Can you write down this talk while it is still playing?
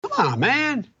on,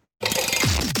 man.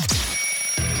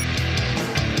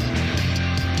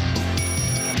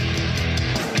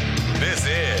 This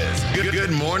is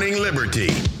Good Morning Liberty.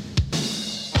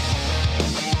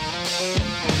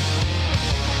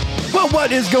 Well,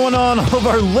 what is going on, all of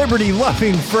our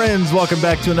liberty-loving friends? Welcome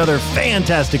back to another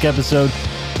fantastic episode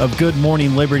of Good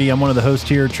Morning Liberty. I'm one of the hosts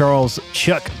here, Charles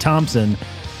Chuck Thompson,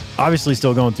 obviously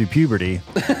still going through puberty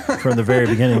from the very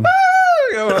beginning.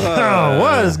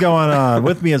 What is going on?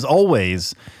 With me, as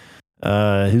always,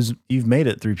 you've made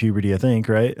it through puberty, I think,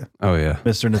 right? Oh, yeah.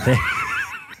 Mr.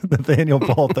 Nathaniel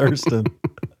Paul Thurston.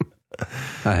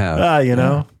 I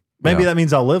have. Maybe that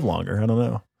means I'll live longer. I don't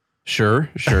know. Sure.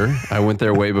 I went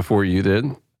there way before you did.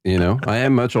 I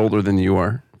am much older than you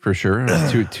are, for sure.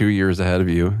 I was two years ahead of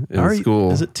you in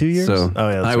school. Is it 2 years? So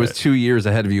I was 2 years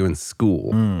ahead of you in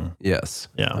school. Yes.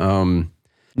 Yeah.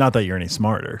 Not that you're any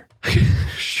smarter.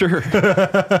 Sure.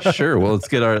 Well,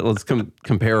 let's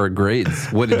compare our grades.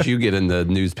 What did you get in the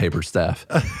newspaper staff?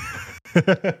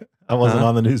 I wasn't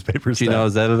on the newspaper staff. I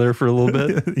was editor for a little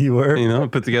bit. You were?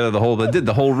 Put together did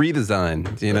the whole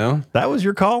redesign, That was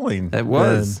your calling. It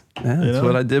was. That's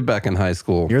what I did back in high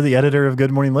school. You're the editor of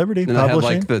Good Morning Liberty and Publishing?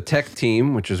 I had the tech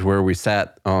team, which is where we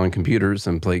sat on computers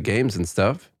and played games and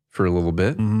stuff for a little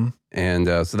bit. Mm-hmm.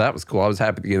 And so that was cool. I was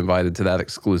happy to get invited to that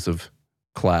exclusive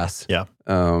class. Yeah.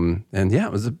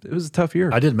 It was a tough year.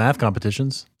 I did math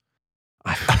competitions.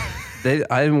 I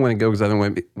didn't want to go because I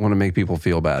didn't want to make people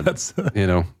feel bad.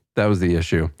 That was the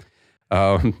issue.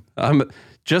 I'm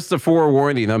just a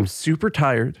forewarning. I'm super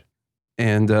tired,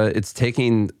 and it's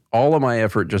taking all of my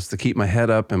effort just to keep my head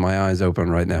up and my eyes open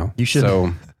right now. You should.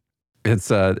 So it's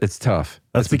tough.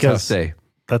 It's a tough day.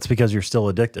 That's because you're still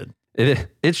addicted.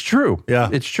 It's true. Yeah,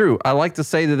 it's true. I like to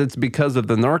say that it's because of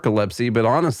the narcolepsy, but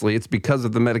honestly, it's because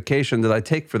of the medication that I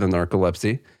take for the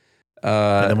narcolepsy.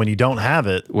 And then when you don't have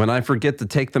it, when I forget to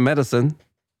take the medicine,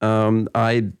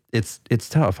 it's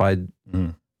tough.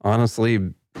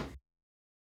 Honestly,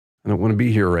 I don't want to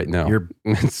be here right now. You're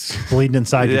bleeding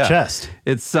inside your chest.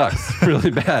 It sucks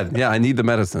really bad. Yeah, I need the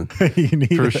medicine you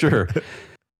need for sure.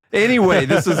 Anyway,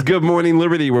 this is Good Morning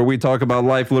Liberty, where we talk about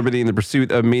life, liberty, and the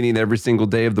pursuit of meaning every single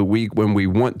day of the week when we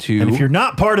want to. And if you're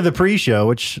not part of the pre-show,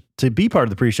 which to be part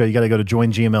of the pre-show, you got to go to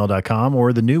joingml.com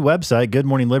or the new website,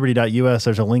 goodmorningliberty.us.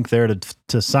 There's a link there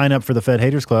to sign up for the Fed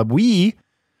Haters Club. We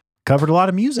covered a lot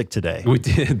of music today. We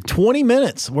did. 20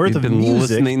 minutes worth of music. We've been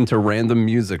listening to random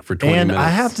music for 20 minutes. And I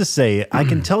have to say, I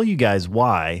can tell you guys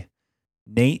why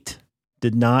Nate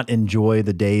did not enjoy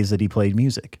the days that he played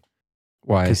music.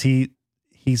 Why? Because he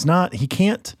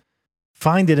can't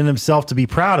find it in himself to be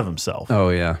proud of himself. Oh,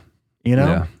 yeah.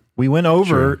 We went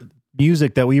over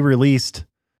music that we released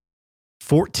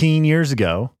 14 years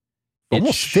ago,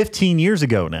 almost 15 years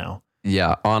ago now.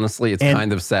 Yeah, honestly, it's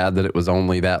kind of sad that it was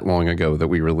only that long ago that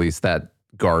we released that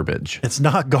garbage. It's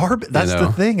not garbage. That's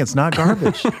the thing. It's not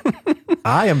garbage.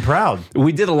 I am proud.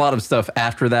 We did a lot of stuff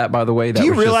after that, by the way. Do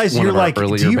you realize you're like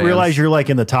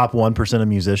in the top 1% of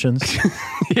musicians?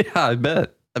 Yeah, I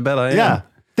bet I am. Yeah.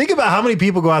 Think about how many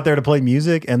people go out there to play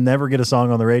music and never get a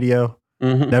song on the radio,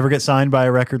 never get signed by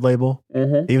a record label,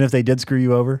 even if they did screw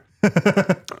you over.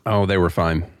 Oh, they were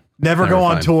fine. Never go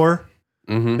on tour.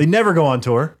 Mm-hmm. They never go on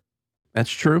tour.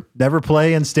 That's true. Never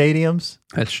play in stadiums.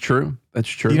 That's true.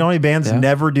 You know how many bands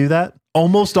never do that?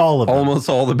 Almost all of them. Almost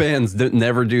all the bands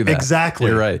never do that. Exactly.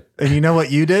 You're right. And you know what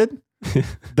you did?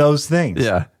 Those things.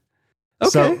 Yeah. Okay.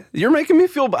 So, you're making me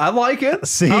feel... I like it.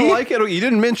 See? I like it. You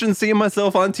didn't mention seeing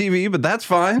myself on TV, but that's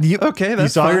fine. You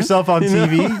saw fine. yourself on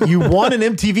TV? You won an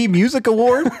MTV Music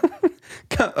Award?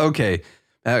 Okay.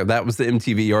 That was the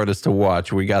MTV Artist to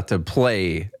Watch. We got to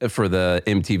play for the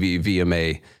MTV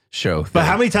VMA show thing. But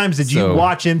how many times did you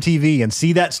watch MTV and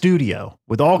see that studio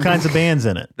with all kinds of bands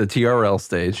in it? The TRL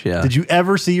stage, yeah. Did you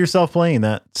ever see yourself playing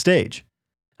that stage?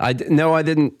 No, I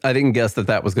didn't. I didn't guess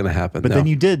that was going to happen. But then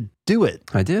you did do it.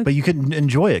 I did. But you couldn't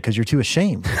enjoy it because you're too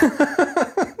ashamed.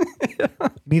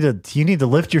 You need to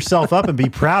lift yourself up and be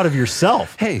proud of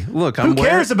yourself. Hey, look, who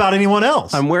cares about anyone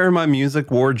else? I'm wearing my music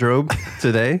wardrobe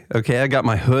today. Okay, I got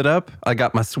my hood up. I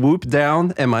got my swoop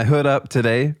down and my hood up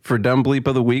today for Dumb Bleep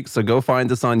of the Week. So go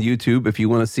find us on YouTube if you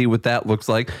want to see what that looks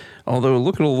like. Although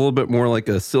looking a little bit more like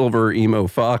a silver emo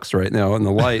fox right now in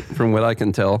the light, from what I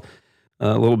can tell.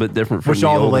 A little bit different from which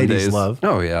all the ladies days. love.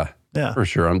 Oh yeah, for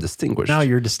sure. I'm distinguished. Now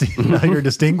you're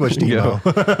distinguished emo.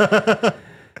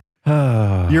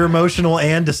 You're emotional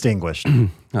and distinguished.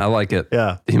 I like it.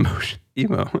 Yeah, emo.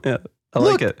 Yeah, I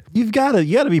like it. You got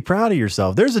to be proud of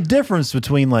yourself. There's a difference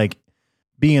between like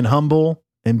being humble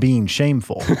and being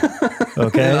shameful.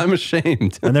 Okay, I'm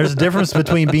ashamed. And there's a difference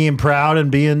between being proud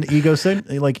and being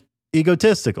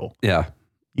egotistical. Yeah,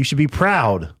 you should be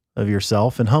proud of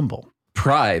yourself and humble.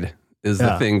 Pride is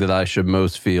the thing that I should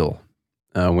most feel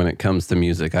when it comes to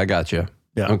music. I got you.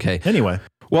 Yeah. Okay. Anyway.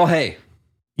 Well, hey.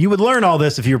 You would learn all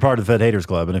this if you were part of the Fed Haters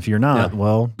Club. And if you're not,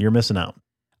 well, you're missing out.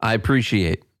 I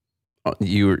appreciate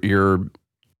your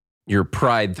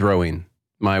pride throwing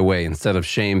my way instead of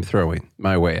shame throwing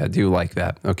my way. I do like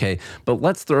that. Okay. But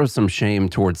let's throw some shame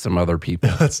towards some other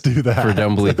people. Let's do that. For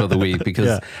Dumb Bleep of the Week,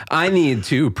 because I need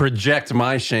to project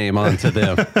my shame onto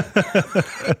them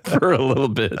for a little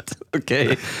bit.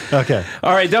 Okay. Okay.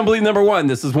 All right. Dumb Bleep number 1.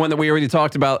 This is one that we already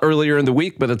talked about earlier in the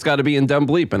week, but it's got to be in Dumb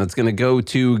Bleep, and it's going to go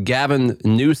to Gavin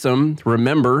Newsom.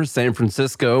 Remember, San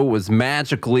Francisco was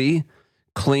magically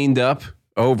cleaned up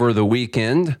over the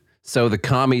weekend. So the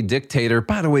commie dictator,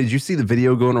 by the way, did you see the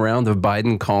video going around of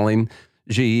Biden calling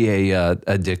Xi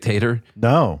a dictator?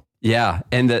 No. Yeah.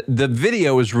 And the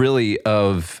video is really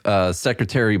of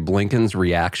Secretary Blinken's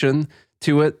reaction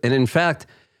to it. And in fact,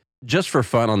 just for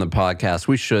fun on the podcast,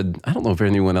 we should, I don't know if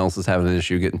anyone else is having an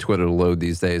issue getting Twitter to load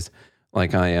these days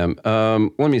like I am.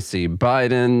 Let me see.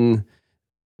 Biden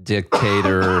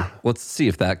dictator. Let's see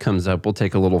if that comes up. We'll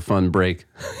take a little fun break.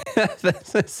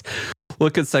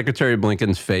 Look at Secretary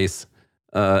Blinken's face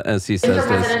as he says Mr.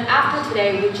 President, after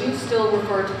today, would you still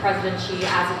refer to President Xi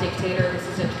as a dictator? This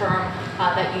is a term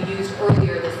that you used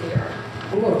earlier this year.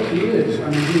 Well, look, he is. I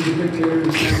mean, he's a dictator in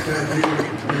the sense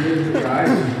that he is the guy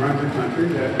who runs a country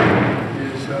that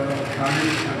is a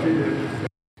communist country that...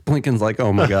 Blinken's like,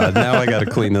 oh my God, now I got to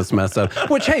clean this mess up.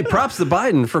 Which, hey, props to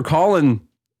Biden for calling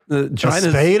China's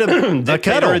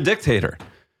dictator a dictator.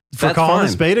 For calling the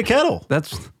spade a kettle.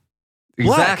 That's...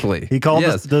 Black. Exactly. He called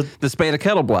the spade a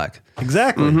kettle black.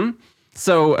 Exactly. Mm-hmm.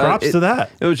 So props to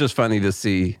that. It was just funny to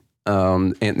see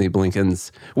Anthony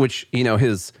Blinken's, which, you know,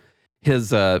 his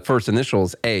first initial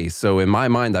is A. So in my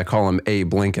mind, I call him A.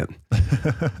 Blinken.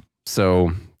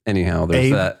 So anyhow, there's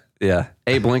Abe. that. Yeah.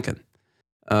 A. Blinken.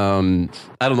 I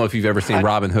don't know if you've ever seen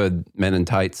Robin Hood Men in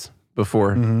Tights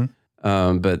before.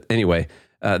 Mm-hmm. But anyway,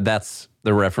 that's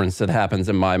the reference that happens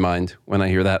in my mind when I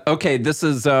hear that. Okay, this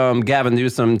is Gavin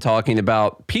Newsom talking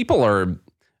about people are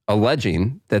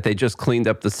alleging that they just cleaned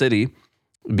up the city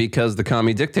because the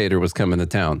commie dictator was coming to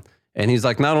town. And he's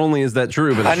like, not only is that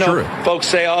true, but it's true. Folks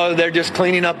say, oh, they're just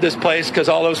cleaning up this place because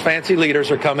all those fancy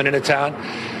leaders are coming into town.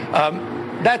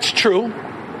 That's true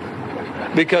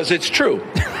because it's true.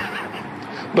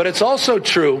 But it's also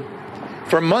true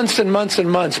for months and months and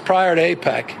months prior to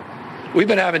APEC, we've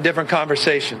been having different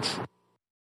conversations.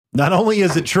 Not only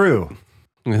is it true,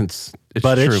 it's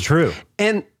true.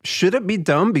 And should it be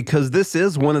dumb? Because this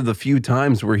is one of the few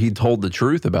times where he told the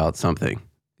truth about something,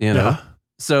 you know? Yeah.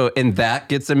 So, and that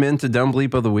gets him into Dumb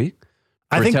Bleep of the Week?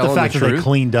 I think the fact that they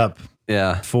cleaned up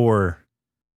for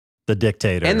the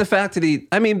dictator. And the fact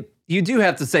that you do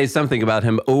have to say something about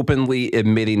him openly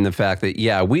admitting the fact that,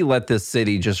 yeah, we let this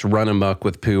city just run amok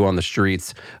with poo on the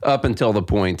streets up until the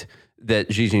point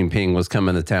that Xi Jinping was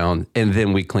coming to town, and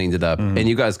then we cleaned it up. And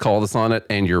you guys called us on it,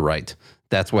 and you're right.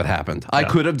 That's what happened. Yeah. I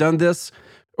could have done this,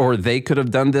 or they could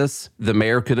have done this. The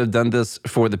mayor could have done this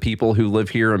for the people who live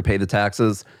here and pay the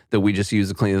taxes that we just use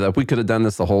to clean it up. We could have done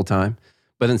this the whole time.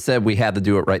 But instead, we had to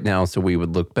do it right now so we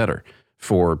would look better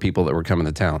for people that were coming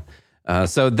to town.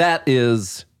 So that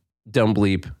is Dumb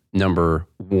Bleep number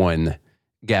 1,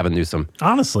 Gavin Newsom.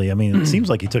 Honestly, I mean, it seems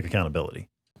like he took accountability.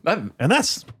 And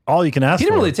that's all you can ask for. He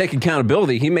didn't really take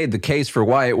accountability. He made the case for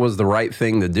why it was the right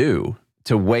thing to do,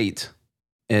 to wait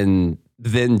and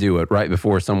then do it right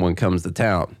before someone comes to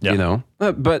town, you know?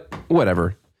 But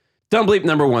whatever. Dumb Bleep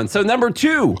number 1. So number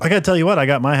 2. I got to tell you what, I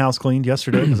got my house cleaned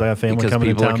yesterday because I have family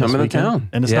coming to town this weekend.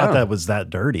 And it's not that it was that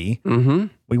dirty. Mm-hmm.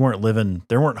 We weren't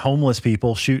there weren't homeless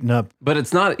people shooting up. But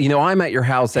it's not, I'm at your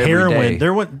house every heroin.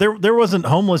 day. There wasn't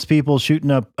homeless people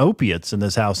shooting up opiates in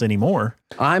this house anymore.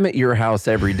 I'm at your house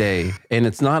every day, and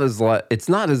it's not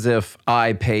as if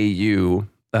I pay you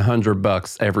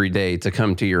 $100 every day to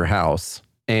come to your house,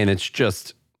 and it's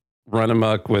just run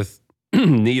amok with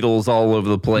needles all over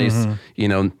the place,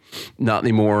 not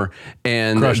anymore.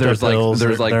 And Crushed there's like pills,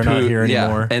 there's like they're poo, not here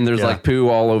anymore. And there's like poo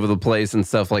all over the place and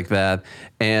stuff like that.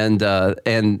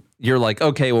 And you're like,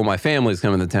 okay, well, my family's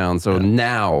coming to town, so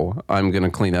now I'm going to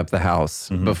clean up the house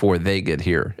before they get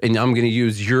here, and I'm going to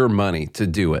use your money to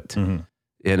do it.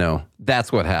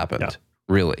 That's what happened.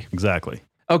 Really, exactly.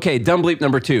 Okay, Dumb Bleep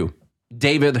number 2,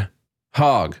 David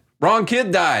Hogg. Wrong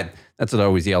kid died. That's what I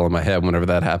always yell in my head whenever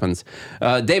that happens.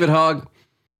 David Hogg,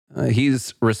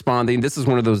 he's responding. This is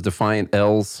one of those Defiant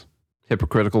L's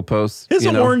hypocritical posts. His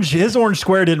orange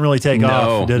square didn't really take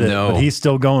off, did it? No. But he's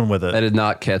still going with it. That did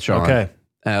not catch on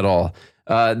at all.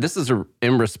 This is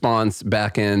in response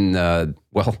back in,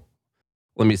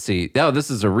 Let me see. Now, this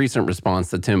is a recent response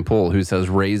to Tim Pool, who says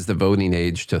raise the voting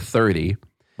age to 30.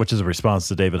 Which is a response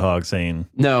to David Hogg saying...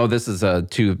 No, this is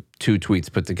two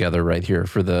tweets put together right here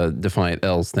for the Defiant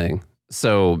L's thing.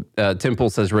 So Tim Pool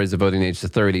says raise the voting age to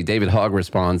 30. David Hogg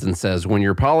responds and says, when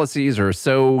your policies are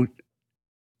so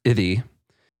itty,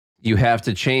 you have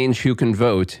to change who can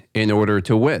vote in order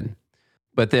to win.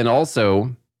 But then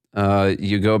also,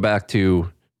 you go back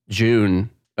to June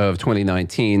of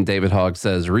 2019, David Hogg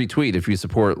says, retweet if you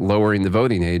support lowering the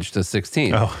voting age to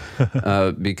 16.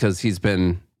 Because he's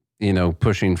been,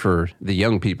 pushing for the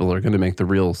young people are going to make the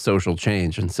real social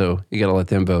change. And so you got to let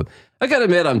them vote. I got to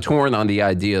admit, I'm torn on the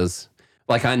ideas.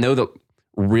 Like, I know that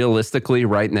realistically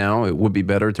right now, it would be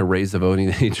better to raise the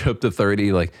voting age up to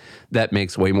 30. Like, that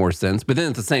makes way more sense. But then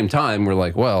at the same time, we're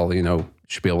like, well, you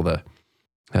should be able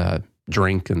to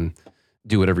drink and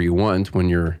do whatever you want when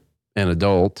you're an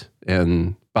adult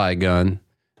and buy a gun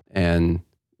and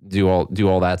do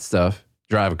all that stuff,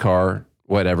 drive a car,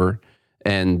 whatever.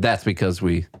 And that's because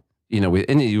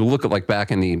and you look at like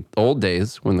back in the old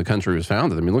days when the country was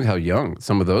founded. I mean, look how young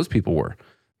some of those people were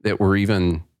that were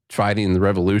even fighting the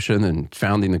revolution and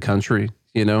founding the country,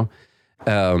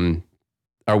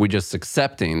 Are we just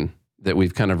accepting that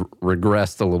we've kind of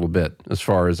regressed a little bit as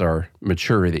far as our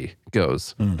maturity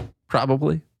goes?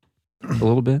 Probably a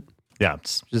little bit. Yeah.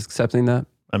 Just accepting that.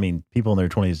 I mean, people in their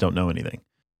 20s don't know anything.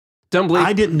 Bleep.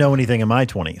 I didn't know anything in my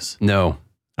 20s. No.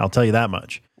 I'll tell you that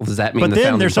much. Well, does that mean the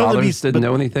founding fathers didn't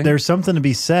know anything? There's something to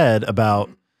be said about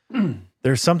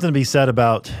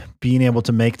being able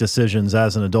to make decisions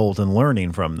as an adult and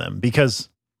learning from them, because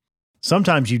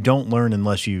sometimes you don't learn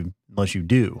unless you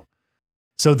do.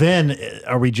 So then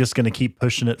are we just going to keep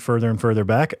pushing it further and further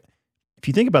back? If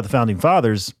you think about the founding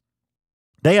fathers,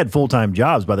 they had full-time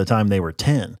jobs by the time they were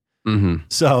 10. Mm-hmm.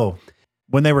 So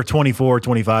when they were 24,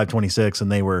 25, 26,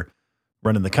 and they were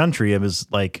running the country, it was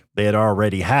like they had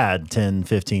already had 10,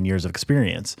 15 years of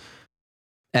experience.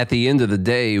 At the end of the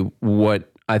day,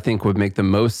 what I think would make the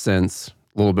most sense,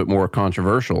 a little bit more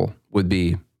controversial, would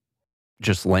be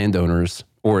just landowners,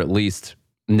 or at least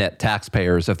net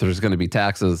taxpayers, if there's going to be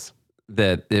taxes,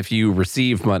 that if you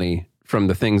receive money from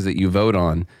the things that you vote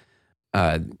on,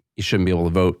 you shouldn't be able to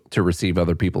vote to receive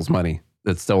other people's money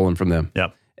that's stolen from them.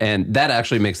 Yep. And that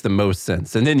actually makes the most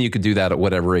sense. And then you could do that at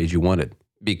whatever age you wanted,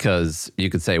 because you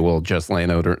could say, well, just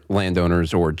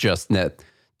landowners or just net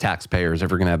taxpayers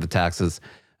if you're going to have the taxes.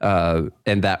 And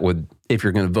that would, if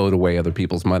you're going to vote away other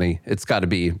people's money, it's got to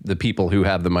be the people who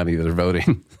have the money that are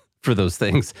voting for those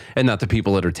things, and not the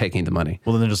people that are taking the money.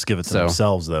 Well, then just give it to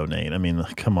themselves, though, Nate. I mean,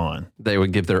 come on. They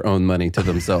would give their own money to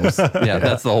themselves. Yeah,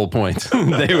 that's the whole point.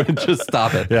 They would just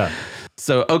stop it. Yeah.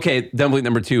 So, okay, Bleep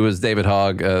number 2 is David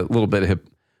Hogg. A little bit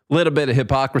of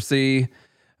hypocrisy.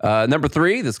 Number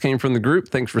 3, this came from the group.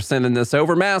 Thanks for sending this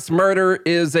over. Mass murder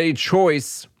is a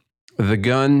choice. The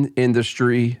gun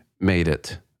industry made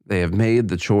it. They have made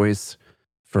the choice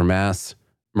for mass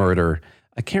murder.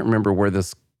 I can't remember where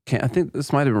this came. I think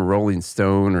this might have been Rolling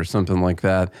Stone or something like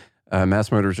that.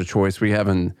 Mass murder is a choice. We have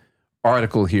an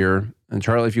article here. And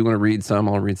Charlie, if you want to read some,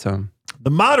 I'll read some.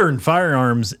 The modern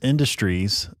firearms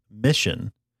industry's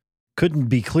mission couldn't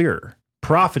be clearer.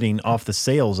 Profiting off the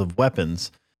sales of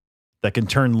weapons that can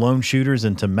turn lone shooters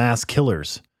into mass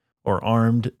killers or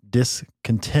armed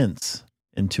discontents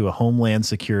into a homeland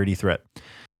security threat.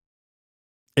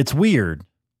 It's weird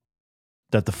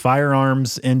that the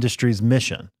firearms industry's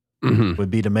mission would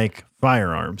be to make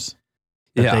firearms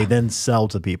that they then sell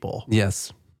to people.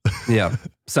 Yes. Yeah.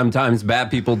 Sometimes bad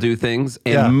people do things,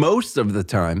 and most of the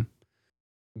time,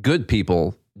 good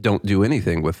people don't do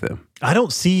anything with them. I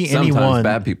don't see Sometimes anyone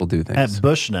bad people do things at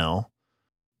Bushnell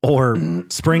or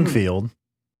Springfield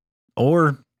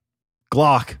or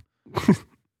Glock.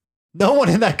 No one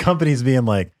in that company is being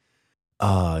like,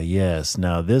 oh, yes,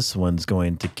 now this one's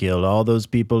going to kill all those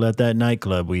people at that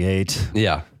nightclub we hate.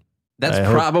 Yeah. That's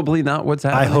probably not what's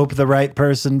happening. I hope the right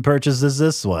person purchases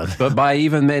this one. But by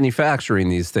even manufacturing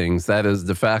these things, that is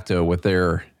de facto what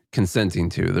they're consenting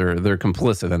to. They're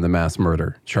complicit in the mass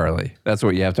murder, Charlie. That's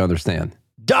what you have to understand.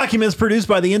 Documents produced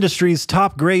by the industry's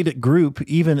top-grade group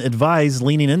even advise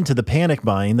leaning into the panic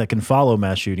buying that can follow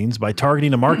mass shootings by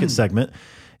targeting a market segment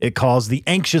it calls the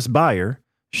anxious buyer,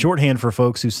 shorthand for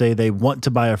folks who say they want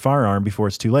to buy a firearm before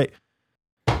it's too late.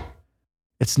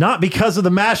 It's not because of the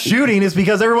mass shooting. It's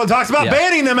because everyone talks about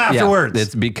banning them afterwards.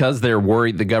 It's because they're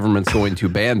worried the government's going to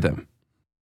ban them.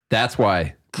 That's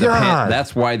why.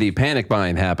 That's why the panic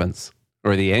buying happens,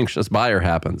 or the anxious buyer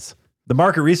happens. The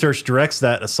market research directs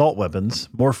that assault weapons,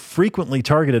 more frequently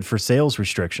targeted for sales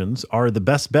restrictions, are the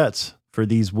best bets for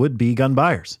these would-be gun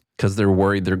buyers. because they're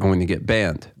worried they're going to get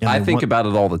banned. And I they think want- about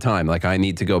it all the time. Like, I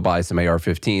need to go buy some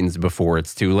AR-15s before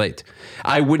it's too late.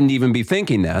 I wouldn't even be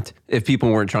thinking that if people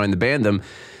weren't trying to ban them.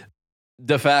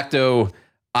 De facto,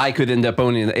 I could end up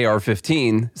owning an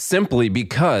AR-15 simply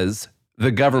because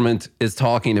the government is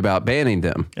talking about banning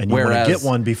them. And you want to get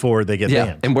one before they get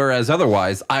banned. And whereas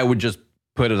otherwise, I would just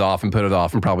put it off and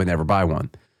probably never buy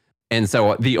one. And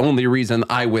so the only reason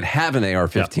I would have an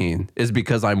AR-15 is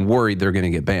because I'm worried they're going to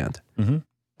get banned. Mm-hmm.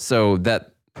 So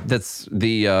that's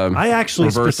the I actually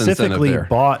reverse incentive specifically there.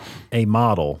 bought a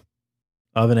model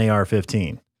of an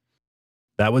AR-15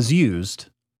 that was used.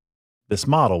 This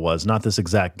model was, not this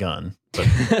exact gun, but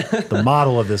the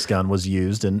model of this gun was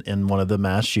used in one of the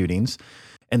mass shootings.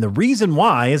 And the reason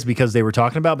why is because they were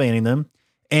talking about banning them.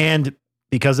 And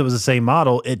because it was the same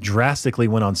model, it drastically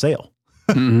went on sale.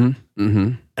 Mm-hmm.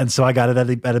 Mm-hmm. And so I got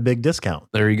it at a big discount.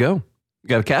 There you go. You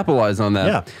got to capitalize on that.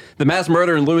 Yeah. The mass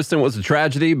murder in Lewiston was a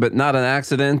tragedy, but not an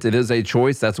accident. It is a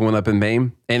choice. That's one up in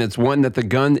Maine. And it's one that the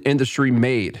gun industry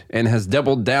made and has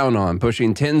doubled down on,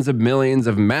 pushing tens of millions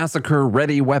of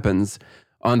massacre-ready weapons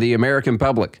on the American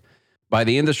public. By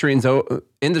the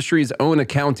industry's own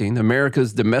accounting,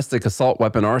 America's domestic assault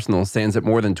weapon arsenal stands at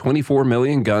more than 24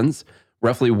 million guns,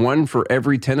 roughly 1 for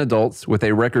every 10 adults, with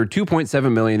a record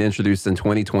 2.7 million introduced in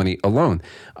 2020 alone.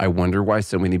 I wonder why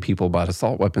so many people bought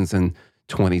assault weapons in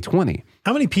 2020.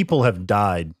 How many people have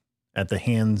died at the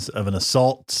hands of an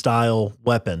assault-style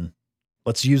weapon?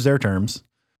 Let's use their terms.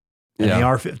 An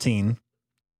AR-15.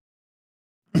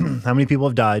 How many people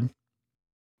have died?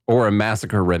 Or a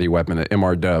massacre-ready weapon, an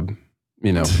MR dub.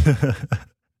 You know,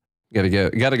 got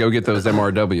to go get those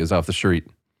MRWs off the street.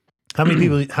 How many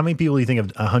people do you think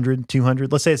of 100,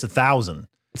 200? Let's say it's 1,000.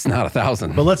 It's not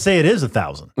 1,000. But let's say it is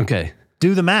 1,000. Okay.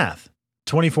 Do the math.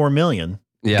 24 million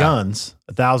guns,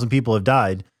 1,000 people have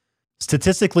died.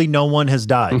 Statistically, no one has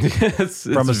died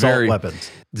from assault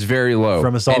weapons. It's very low.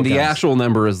 From assault and the guns. actual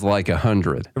number is like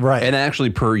 100. Right. And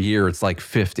actually per year, it's like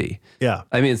 50. Yeah.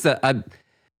 I mean, it's that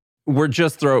we're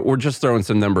just throwing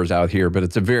some numbers out here, but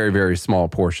it's a very, very small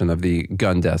portion of the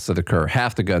gun deaths that occur.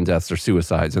 Half the gun deaths are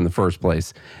suicides in the first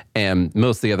place, and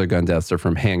most of the other gun deaths are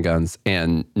from handguns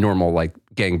and normal like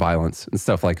gang violence and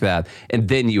stuff like that. And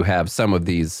then you have some of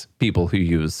these people who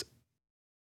use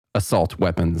assault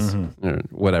weapons or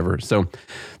whatever. So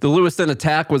the Lewiston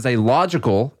attack was a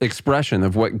logical expression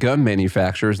of what gun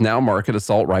manufacturers now market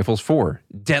assault rifles for: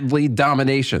 deadly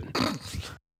domination.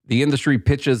 The industry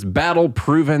pitches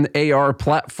battle-proven AR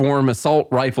platform assault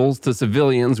rifles to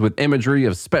civilians with imagery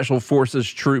of special forces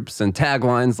troops and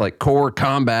taglines like "Core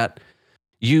Combat,"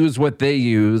 "Use what they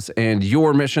use," and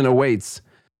 "Your mission awaits."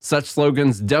 Such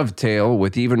slogans dovetail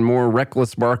with even more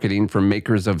reckless marketing from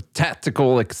makers of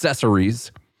tactical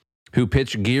accessories who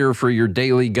pitch gear for your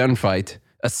daily gunfight,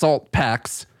 assault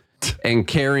packs, and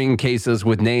carrying cases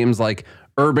with names like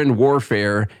Urban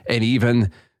Warfare and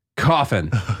even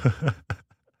Coffin.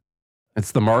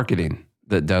 It's the marketing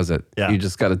that does it. Yeah. You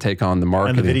just got to take on the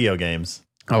marketing. And the video games.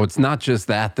 Oh, it's not just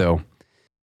that, though.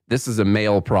 This is a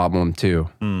male problem, too.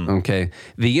 Okay.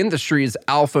 The industry's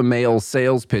alpha male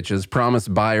sales pitches promise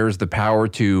buyers the power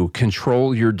to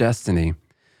control your destiny.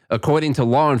 According to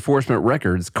law enforcement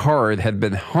records, Card had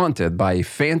been haunted by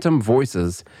phantom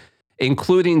voices,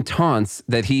 including taunts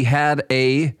that he had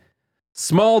a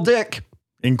small dick.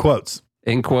 In quotes.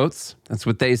 In quotes. That's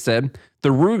what they said. The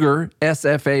Ruger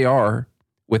SFAR,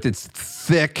 with its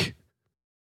thick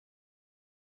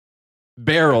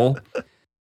barrel,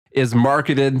 is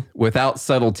marketed without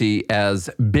subtlety as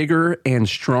bigger and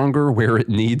stronger where it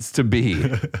needs to be.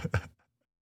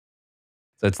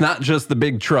 So it's not just the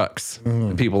big trucks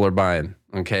that people are buying,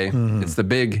 okay? It's the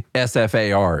big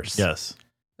SFARs. Yes.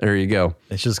 There you go.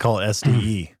 They should just call it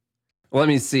SDE. Let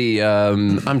me see.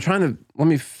 Let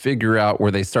me figure out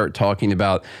where they start talking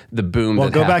about the boom. Well,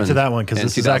 that go back to happened that one because in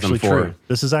this is actually 2004. true.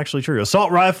 This is actually true.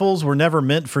 Assault rifles were never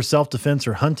meant for self-defense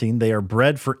or hunting. They are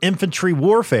bred for infantry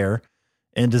warfare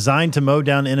and designed to mow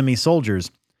down enemy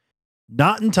soldiers.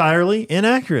 Not entirely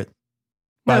inaccurate,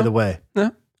 by the way.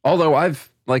 Yeah. Although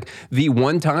the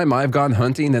one time I've gone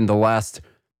hunting in the last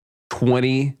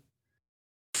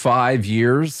 25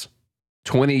 years,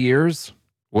 20 years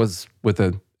was with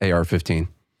a AR-15.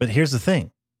 But here's the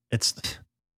thing. It's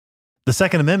the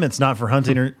Second Amendment's not for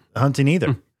hunting or hunting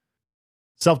either.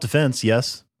 Self-defense,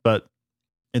 yes, but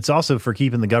it's also for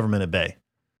keeping the government at bay.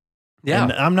 Yeah.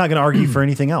 And I'm not going to argue for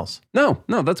anything else. No,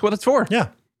 that's what it's for. Yeah.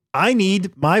 I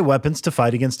need my weapons to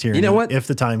fight against tyranny. You know what? If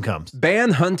the time comes.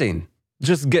 Ban hunting.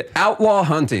 Just get outlaw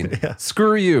hunting. Yeah.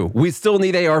 Screw you. We still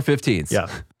need AR-15s. Yeah.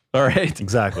 All right.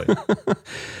 Exactly.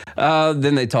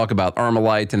 Then they talk about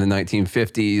Armalite in the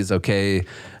 1950s. Okay.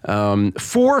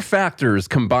 4 factors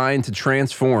combined to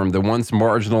transform the once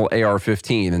marginal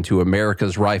AR-15 into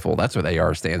America's rifle. That's what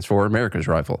AR stands for, America's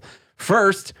rifle.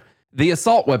 First, the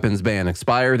assault weapons ban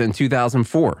expired in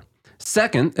 2004.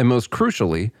 Second, and most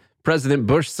crucially, President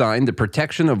Bush signed the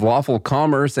Protection of Lawful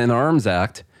Commerce and Arms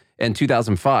Act. In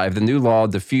 2005, the new law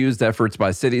diffused efforts by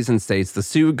cities and states to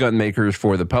sue gun makers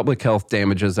for the public health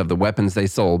damages of the weapons they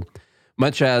sold,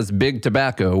 much as Big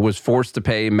Tobacco was forced to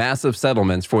pay massive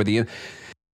settlements for the...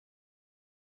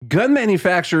 Gun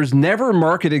manufacturers never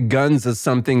marketed guns as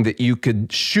something that you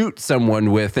could shoot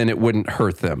someone with and it wouldn't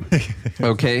hurt them.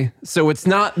 Okay? So it's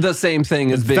not the same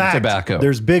thing as Big Tobacco.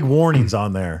 There's big warnings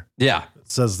on there. Yeah. It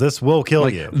says this will kill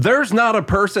you. There's not a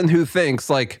person who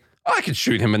thinks like, I could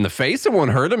shoot him in the face. It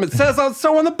won't hurt him. It says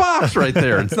so on the box right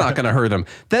there. It's not going to hurt him.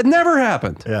 That never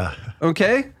happened. Yeah.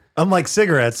 Okay? Unlike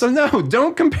cigarettes. So no,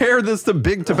 don't compare this to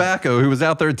Big Tobacco, who was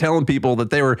out there telling people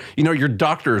that they were, your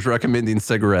doctors recommending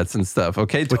cigarettes and stuff.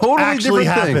 Okay? Which totally actually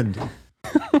different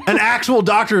happened. An actual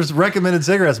doctor's recommended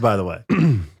cigarettes, by the way.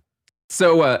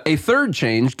 So a third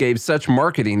change gave such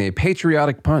marketing a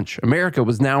patriotic punch. America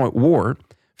was now at war,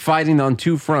 fighting on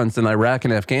 2 fronts in Iraq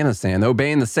and Afghanistan,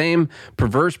 obeying the same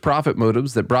perverse profit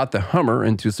motives that brought the Hummer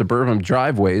into suburban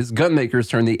driveways. Gun makers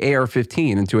turned the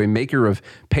AR-15 into a maker of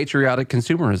patriotic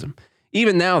consumerism.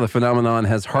 Even now, the phenomenon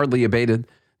has hardly abated.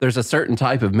 There's a certain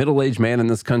type of middle-aged man in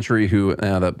this country who,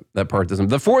 that part doesn't.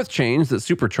 The fourth change that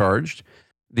supercharged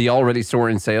the already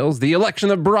soaring sales, the election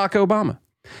of Barack Obama.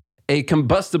 A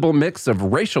combustible mix of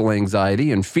racial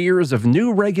anxiety and fears of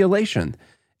new regulation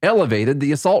elevated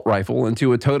the assault rifle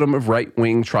into a totem of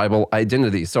right-wing tribal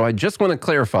identity. So I just want to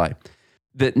clarify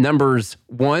that numbers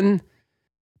 1,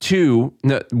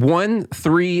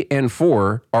 3, and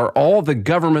 4 are all the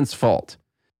government's fault.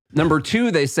 Number 2,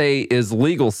 they say, is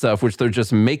legal stuff, which they're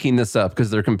just making this up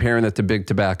because they're comparing it to Big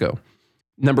Tobacco.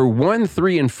 Number 1,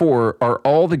 3, and 4 are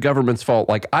all the government's fault.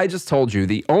 Like I just told you,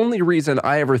 the only reason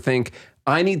I ever think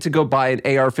I need to go buy an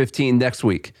AR-15 next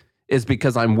week is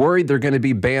because I'm worried they're going to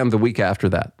be banned the week after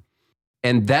that.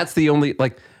 And that's the only,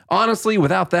 honestly,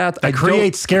 without that, It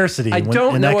creates scarcity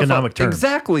in economic terms.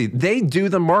 Exactly. They do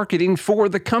the marketing for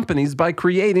the companies by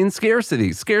creating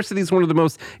scarcity. Scarcity is one of the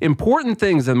most important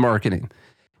things in marketing.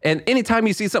 And anytime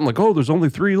you see something like, oh, there's only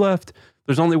 3 left,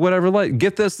 there's only whatever left,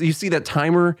 get this, you see that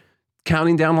timer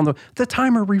counting down on the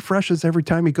timer refreshes every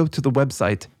time you go to the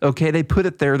website. Okay, they put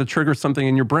it there to trigger something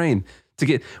in your brain.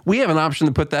 We have an option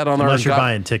to put that on Unless you're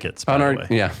buying tickets, by the way.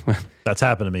 Yeah. That's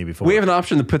happened to me before. We have an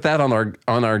option to put that on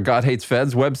our God Hates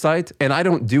Feds website, and I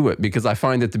don't do it because I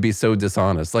find it to be so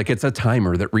dishonest. Like it's a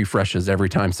timer that refreshes every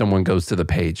time someone goes to the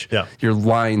page. Yeah. You're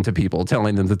lying to people,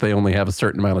 telling them that they only have a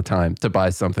certain amount of time to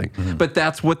buy something. Mm-hmm. But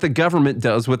that's what the government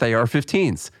does with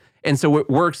AR-15s. And so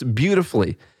it works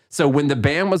beautifully. So when the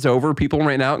ban was over, people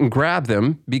ran out and grabbed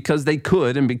them because they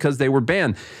could and because they were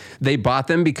banned. They bought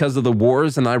them because of the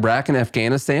wars in Iraq and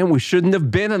Afghanistan. We shouldn't have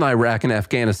been in Iraq and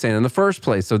Afghanistan in the first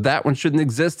place, so that one shouldn't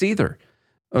exist either.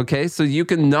 Okay, so you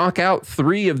can knock out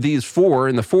 3 of these 4,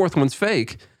 and the 4th one's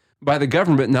fake by the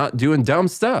government not doing dumb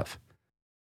stuff.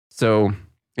 So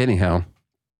anyhow,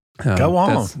 go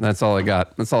on. That's all I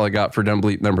got. That's all I got for Dumb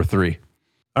Bleep number 3.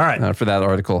 All right. For that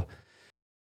article.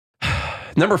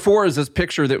 Number 4 is this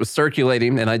picture that was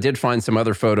circulating, and I did find some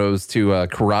other photos to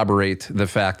corroborate the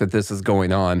fact that this is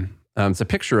going on. It's a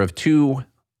picture of 2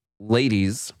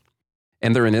 ladies,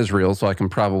 and they're in Israel, so I can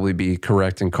probably be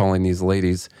correct in calling these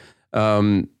ladies,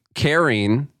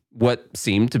 carrying what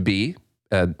seemed to be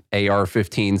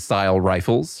AR-15 style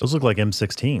rifles. Those look like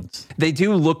M16s. They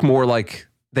do look more like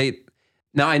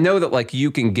Now, I know that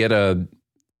you can get a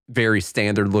very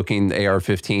standard looking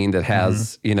AR-15 that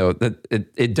has, that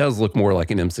it does look more like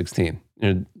an M16.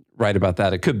 You're right about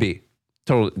that. It could be.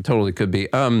 Totally could be.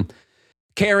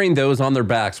 Carrying those on their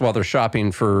backs while they're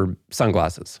shopping for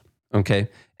sunglasses. Okay.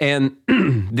 And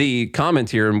the comment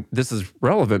here, this is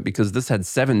relevant because this had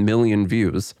 7 million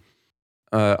views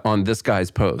on this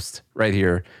guy's post right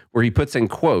here, where he puts in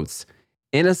quotes,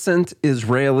 innocent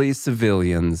Israeli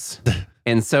civilians.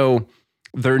 And so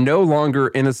they're no longer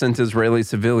innocent Israeli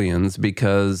civilians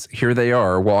because here they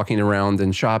are walking around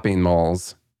in shopping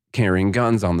malls carrying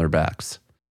guns on their backs.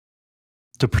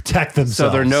 To protect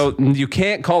themselves. So you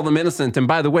can't call them innocent. And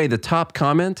by the way, the top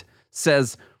comment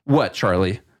says what,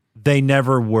 Charlie? They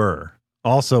never were.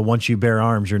 Also, once you bear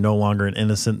arms, you're no longer an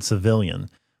innocent civilian,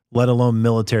 let alone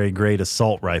military-grade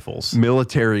assault rifles.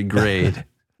 Military grade.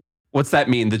 What's that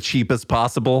mean? The cheapest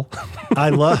possible? I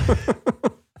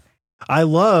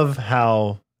love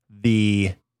how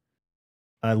the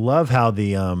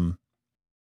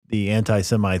the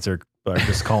anti-Semites are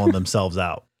just calling themselves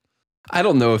out. I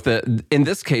don't know if that, in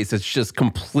this case, it's just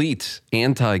complete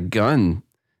anti-gun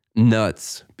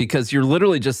nuts, because you're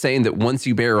literally just saying that once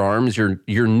you bear arms,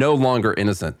 you're no longer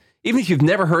innocent. Even if you've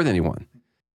never hurt anyone.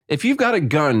 If you've got a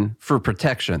gun for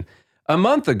protection, a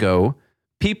month ago,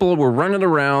 people were running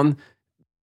around,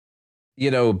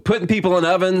 putting people in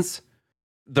ovens.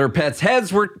 Their pets'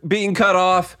 heads were being cut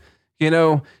off,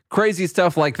 crazy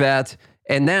stuff like that.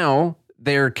 And now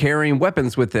they're carrying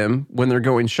weapons with them when they're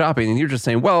going shopping. And you're just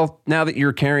saying, well, now that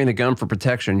you're carrying a gun for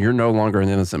protection, you're no longer an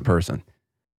innocent person.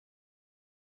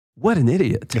 What an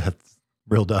idiot. That's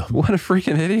real dumb. What a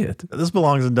freaking idiot. This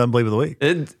belongs in Dumb Bleep of the Week.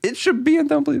 It should be in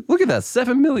Dumb Bleep. Look at that,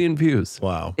 7 million views.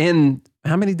 Wow. In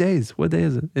how many days? What day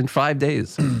is it? In 5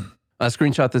 days. I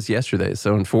screenshot this yesterday.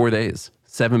 So in 4 days,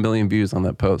 7 million views on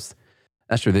that post.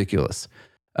 That's ridiculous.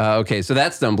 Okay, so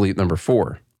that's Dumb Bleep number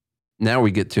 4. Now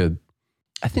we get to,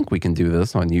 I think we can do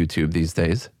this on YouTube these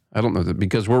days. I don't know,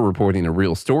 because we're reporting a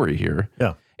real story here.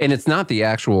 Yeah. And it's not the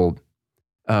actual.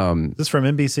 Is this from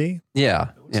NBC?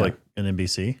 Yeah. It's like an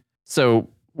NBC. So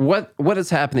what is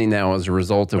happening now as a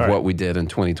result of what we did in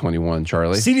 2021,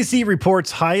 Charlie? CDC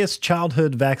reports highest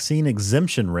childhood vaccine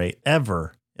exemption rate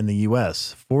ever in the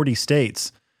U.S., 40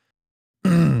 states.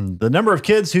 The number of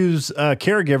kids whose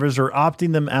caregivers are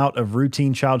opting them out of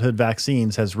routine childhood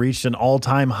vaccines has reached an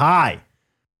all-time high.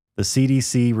 The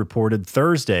CDC reported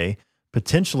Thursday,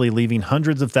 potentially leaving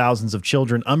hundreds of thousands of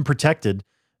children unprotected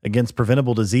against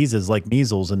preventable diseases like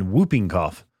measles and whooping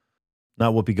cough.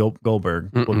 Not Whoopi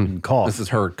Goldberg, whooping cough. This is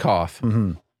her cough.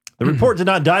 Mm-hmm. The report did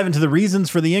not dive into the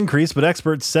reasons for the increase, but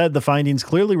experts said the findings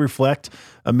clearly reflect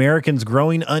Americans'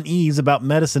 growing unease about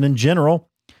medicine in general.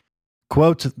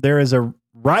 Quote, there is a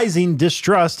rising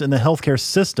distrust in the healthcare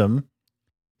system,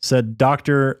 said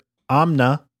Dr.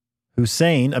 Amna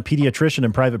Hussein, a pediatrician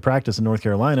in private practice in North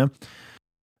Carolina.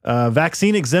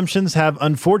 Vaccine exemptions have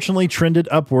unfortunately trended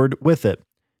upward with it.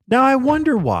 Now, I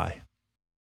wonder why.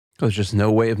 There's just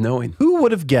no way of knowing. Who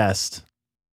would have guessed,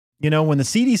 when the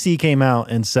CDC came out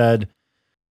and said,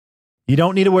 you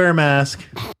don't need to wear a mask,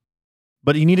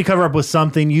 but you need to cover up with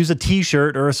something, use a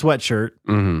t-shirt or a sweatshirt.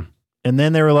 Mm-hmm. And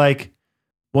then they were like,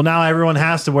 well, now everyone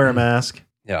has to wear a mask.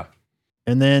 Yeah.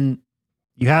 And then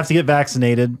you have to get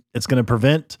vaccinated. It's going to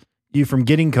prevent you from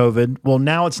getting COVID. Well,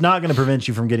 now it's not going to prevent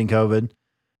you from getting COVID.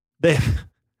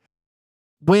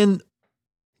 When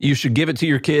you should give it to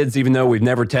your kids, even though we've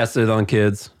never tested it on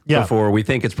kids before. We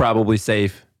think it's probably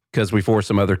safe because we force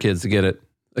some other kids to get it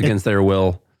against their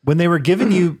will. When they were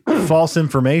giving you false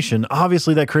information,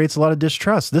 obviously that creates a lot of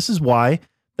distrust. This is why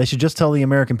they should just tell the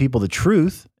American people the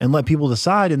truth and let people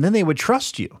decide, and then they would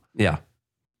trust you. Yeah.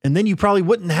 And then you probably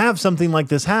wouldn't have something like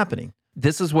this happening.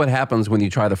 This is what happens when you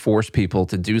try to force people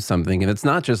to do something. And it's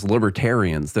not just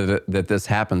libertarians that this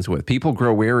happens with. People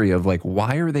grow wary of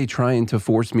why are they trying to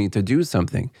force me to do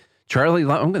something? Charlie,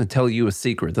 I'm going to tell you a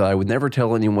secret that I would never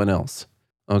tell anyone else.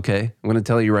 Okay? I'm going to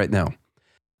tell you right now.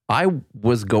 I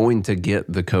was going to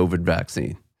get the COVID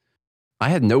vaccine. I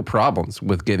had no problems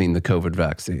with getting the COVID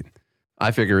vaccine.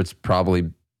 I figure it's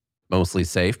probably mostly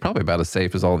safe, probably about as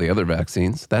safe as all the other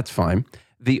vaccines. That's fine.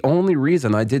 The only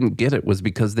reason I didn't get it was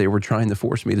because they were trying to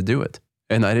force me to do it.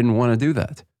 And I didn't want to do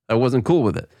that. I wasn't cool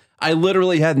with it. I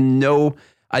literally had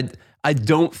I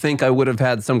don't think I would have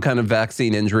had some kind of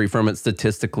vaccine injury from it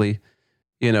statistically,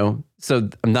 so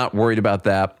I'm not worried about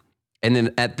that. And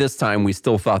then at this time, we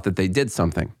still thought that they did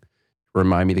something.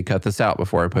 Remind me to cut this out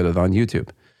before I put it on YouTube.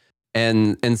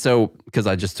 And so, because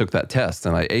I just took that test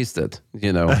and I aced it,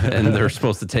 and they're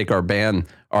supposed to take our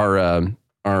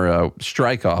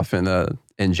strike off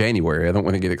in January. I don't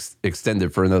want to get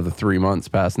extended for another 3 months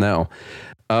past now.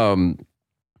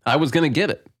 I was going to get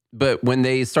it. But when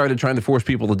they started trying to force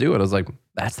people to do it, I was like,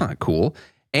 that's not cool.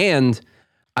 And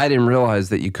I didn't realize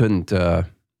that you couldn't,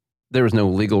 there was no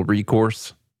legal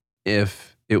recourse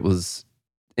if it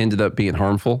ended up being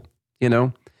harmful,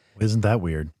 Isn't that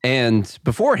weird? And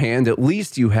beforehand, at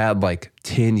least you had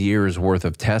 10 years worth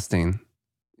of testing,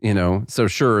 So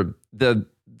sure,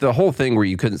 the whole thing where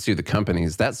you couldn't sue the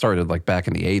companies, that started back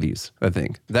in the 80s, I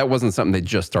think. That wasn't something they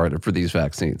just started for these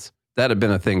vaccines. That had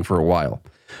been a thing for a while.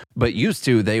 But used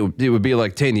to, it would be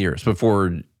 10 years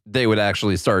before they would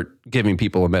actually start giving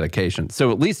people a medication. So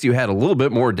at least you had a little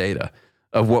bit more data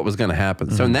of what was going to happen.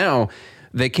 Mm-hmm. So now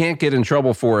they can't get in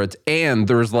trouble for it. And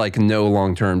there's no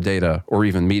long-term data or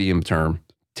even medium-term.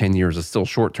 10 years is still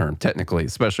short-term, technically,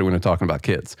 especially when we're talking about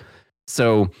kids.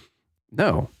 So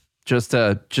no, just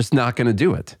not going to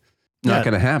do it. Not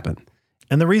going to happen.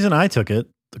 And the reason I took it,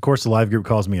 of course, the live group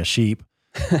calls me a sheep.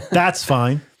 That's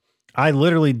fine.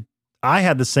 I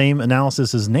had the same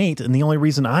analysis as Nate. And the only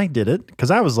reason I did it, because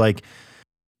I was like,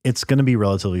 it's going to be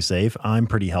relatively safe. I'm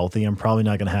pretty healthy. I'm probably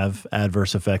not going to have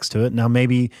adverse effects to it. Now,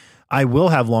 maybe I will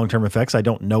have long-term effects I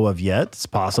don't know of yet. It's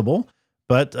possible.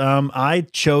 But I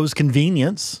chose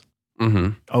convenience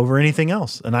over anything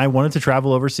else. And I wanted to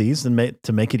travel overseas and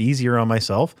to make it easier on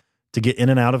myself to get in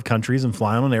and out of countries and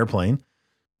fly on an airplane.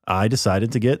 I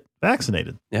decided to get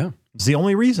vaccinated. Yeah. It's the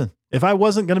only reason. If I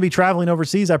wasn't going to be traveling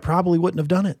overseas, I probably wouldn't have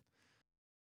done it.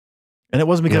 And it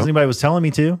wasn't because anybody was telling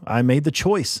me to. I made the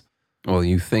choice. Well,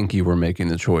 you think you were making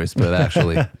the choice, but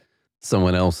actually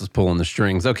someone else is pulling the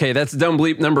strings. Okay, that's Dumb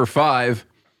Bleep number 5.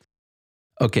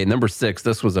 Okay, number 6.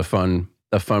 This was a fun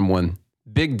one.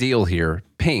 Big deal here.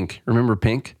 Pink. Remember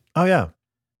Pink? Oh, yeah.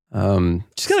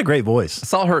 She's got a great voice. I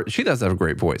saw her. She does have a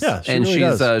great voice. Yeah, she and really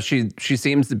does. She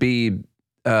seems to be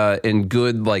in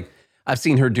good, like, I've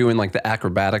seen her doing like the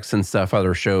acrobatics and stuff,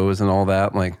 other shows and all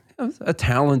that. Like, a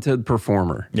talented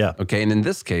performer. Yeah. Okay. And in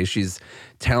this case, she's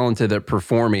talented at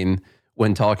performing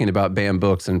when talking about banned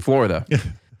books in Florida.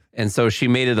 And so she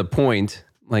made it a point,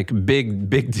 like big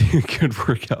good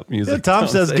workout music. Yeah, Tom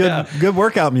says good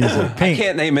workout music. Pink. I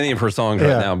can't name any of her songs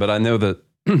right now, but I know that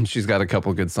she's got a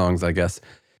couple good songs, I guess.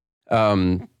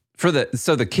 So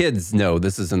the kids know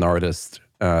this is an artist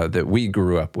that we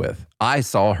grew up with. I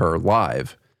saw her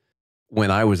live when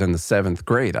I was in the 7th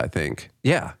grade, I think.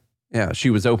 Yeah. She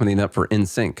was opening up for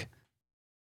NSYNC.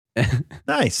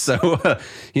 Nice. So,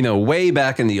 way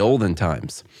back in the olden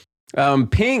times.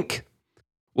 Pink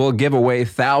will give away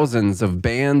thousands of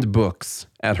banned books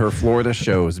at her Florida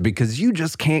shows because you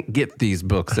just can't get these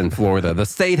books in Florida. The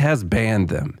state has banned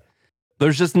them.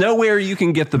 There's just nowhere you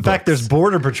can get the books. In fact, there's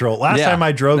Border Patrol. Last time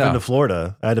I drove into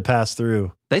Florida, I had to pass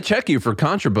through. They check you for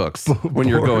contra books when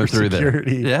you're going through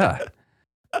security. there.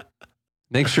 Yeah.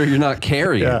 Make sure you're not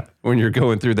carrying when you're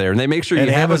going through there. And they make sure you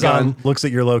have Amazon a gun. looks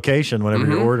at your location whenever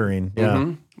you're ordering. Yeah.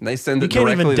 Mm-hmm. They send it you can't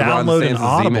directly even to Ron download an DeSantis'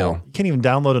 Audible. email. You can't even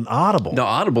download an Audible. No,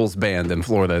 Audible's banned in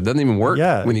Florida. It doesn't even work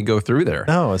when you go through there.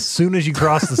 No, as soon as you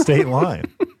cross the state line.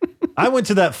 I went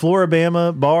to that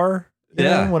Floribama bar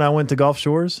when I went to Gulf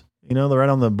Shores. They're right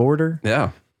on the border.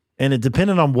 Yeah. And it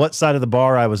depended on what side of the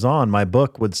bar I was on, my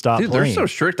book would stop Dude, playing. they're so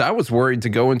strict. I was worried to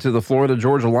go into the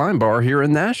Florida-Georgia line bar here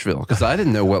in Nashville because I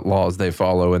didn't know what laws they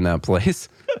follow in that place.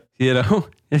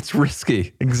 It's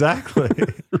risky. Exactly.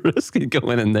 Risky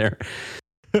going in there.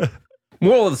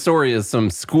 Moral of the story is some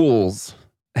schools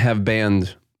have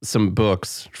banned some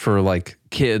books for like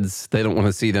kids. They don't want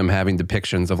to see them having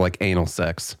depictions of like anal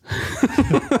sex.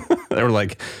 Or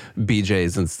like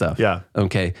BJs and stuff. Yeah.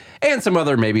 Okay. And some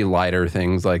other maybe lighter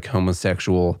things like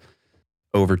homosexual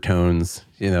overtones,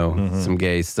 some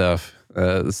gay stuff,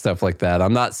 stuff like that.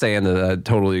 I'm not saying that I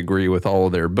totally agree with all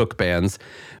of their book bans,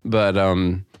 but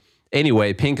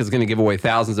anyway, Pink is going to give away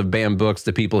thousands of banned books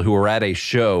to people who are at a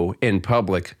show in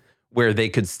public where they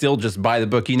could still just buy the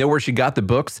book. You know where she got the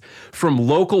books? From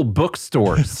local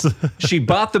bookstores. She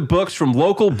bought the books from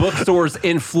local bookstores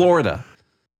in Florida.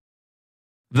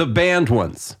 The banned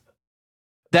ones.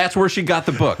 That's where she got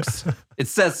the books. It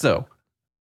says so.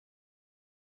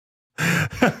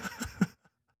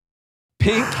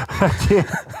 Pink.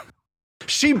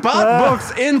 She bought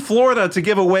books in Florida to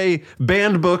give away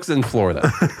banned books in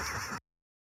Florida.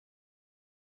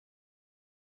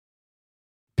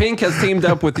 Pink has teamed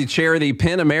up with the charity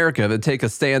PEN America to take a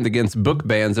stand against book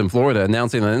bans in Florida,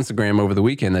 announcing on Instagram over the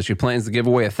weekend that she plans to give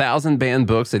away 1,000 banned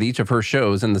books at each of her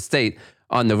shows in the state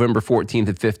on November 14th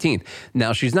and 15th.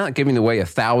 Now, she's not giving away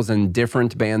 1,000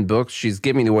 different banned books. She's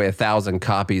giving away 1,000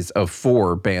 copies of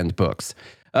 4 banned books.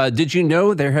 Did you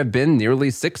know there have been nearly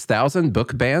 6,000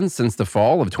 book bans since the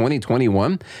fall of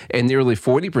 2021? And nearly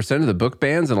 40% of the book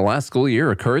bans in the last school year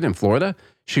occurred in Florida?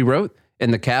 She wrote in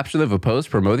the caption of a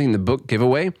post promoting the book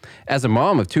giveaway, "As a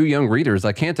mom of 2 young readers,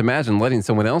 I can't imagine letting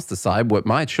someone else decide what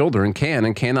my children can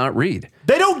and cannot read."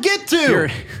 They don't get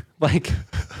to!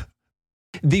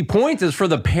 The point is for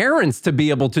the parents to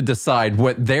be able to decide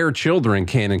what their children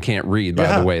can and can't read,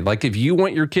 by the way. Like, if you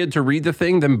want your kid to read the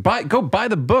thing, then go buy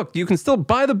the book. You can still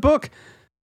buy the book.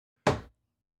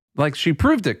 Like, she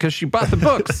proved it because she bought the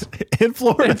books. In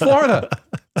Florida.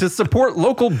 To support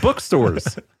local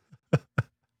bookstores.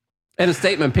 In a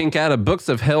statement, Pink added, "Books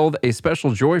have held a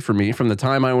special joy for me from the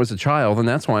time I was a child, and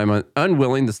that's why I'm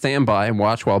unwilling to stand by and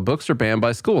watch while books are banned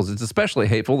by schools. It's especially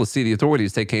hateful to see the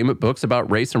authorities take aim at books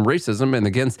about race and racism and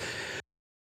against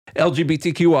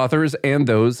LGBTQ authors and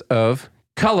those of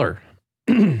color."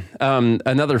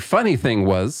 Another funny thing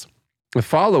was, a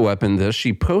follow-up in this,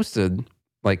 she posted,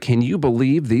 like, "Can you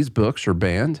believe these books are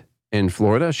banned in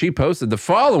Florida?" She posted, "The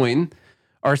following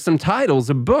are some titles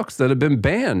of books that have been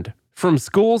banned from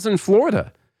schools in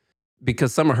Florida,"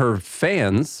 because some of her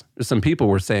fans, some people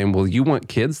were saying, "Well, you want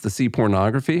kids to see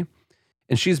pornography?"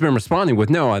 And she's been responding with,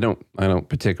 no, I don't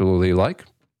particularly like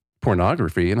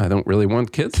pornography, and I don't really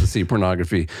want kids to see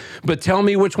pornography. But tell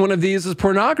me which one of these is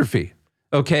pornography.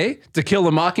 Okay? To Kill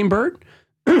a Mockingbird?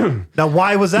 Now,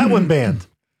 why was that one banned?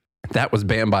 That was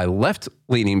banned by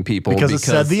left-leaning people because it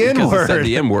said the N-word. Because it said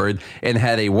the N-word and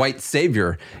had a white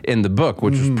savior in the book,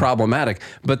 which was problematic.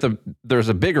 But there's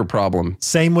a bigger problem.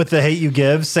 Same with The Hate U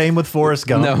Give. Same with Forrest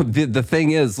Gump. No, the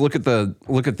thing is, look at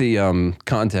the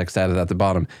context added at the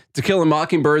bottom. To Kill a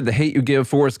Mockingbird, The Hate U Give,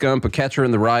 Forrest Gump, A Catcher in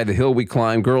the Rye, The Hill We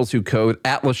Climb, Girls Who Code,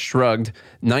 Atlas Shrugged,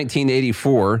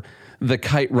 1984. The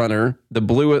Kite Runner, The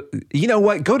Blue. You know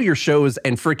what? Go to your shows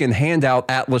and freaking hand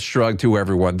out Atlas Shrugged to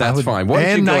everyone. That's fine. Why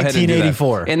don't you go ahead and do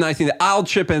that? And 1984. I'll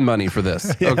chip in money for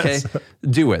this. Yes. Okay,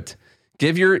 do it.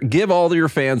 Give all your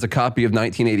fans a copy of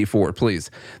 1984,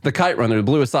 please. The Kite Runner, The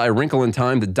Bluest Eye, Wrinkle in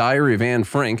Time, The Diary of Anne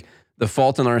Frank, The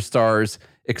Fault in Our Stars,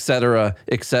 etc.,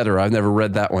 etc. I've never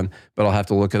read that one, but I'll have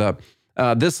to look it up.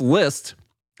 This list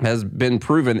has been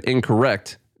proven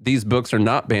incorrect. These books are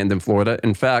not banned in Florida.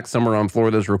 In fact, some are on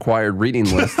Florida's required reading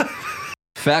list.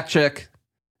 Fact check.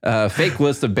 Fake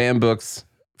list of banned books.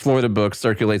 Florida books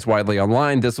circulates widely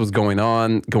online. This was going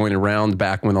around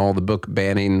back when all the book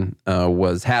banning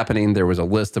was happening. There was a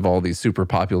list of all these super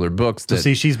popular books.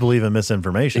 See, she's believing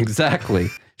misinformation. Exactly.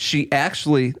 She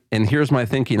actually, and here's my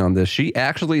thinking on this, she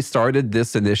actually started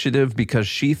this initiative because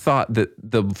she thought that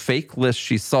the fake list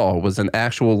she saw was an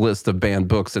actual list of banned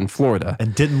books in Florida.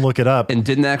 And didn't look it up. And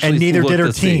didn't actually And neither look did her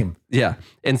to see. team. Yeah.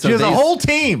 And so she has a whole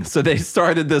team. So they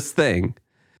started this thing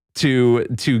to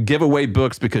give away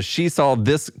books because she saw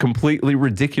this completely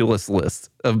ridiculous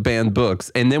list of banned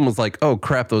books and then was like, oh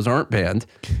crap, those aren't banned,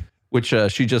 which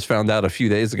she just found out a few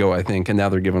days ago, I think. And now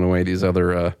they're giving away these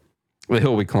other, The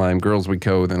Hill We Climb, Girls We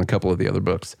Code, and a couple of the other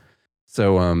books.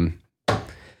 So,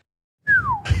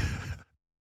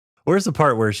 where's the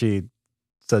part where she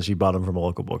says she bought them from a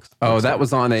local bookstore? Oh, that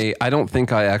was on I don't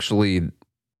think I actually.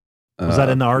 Was that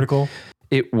in the article?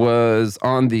 It was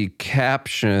on the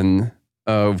caption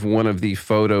of one of the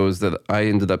photos that I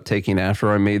ended up taking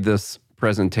after I made this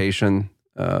presentation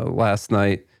last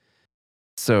night.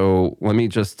 So let me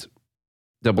just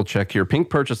double check here. Pink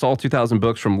purchased all 2,000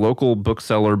 books from local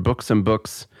bookseller Books and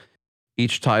Books.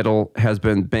 Each title has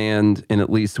been banned in at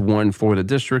least one Florida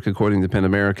district, according to PEN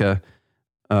America.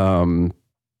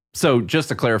 So just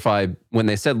to clarify, when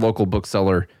they said local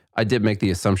bookseller, I did make the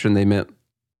assumption they meant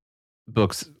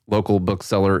local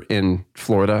bookseller in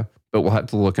Florida, but we'll have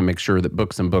to look and make sure that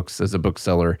Books and Books is a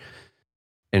bookseller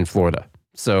in Florida.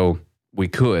 So we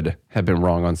could have been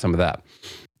wrong on some of that.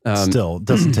 Still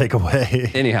doesn't take away.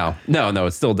 Anyhow, no,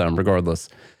 it's still dumb regardless.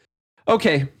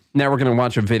 Okay, now we're going to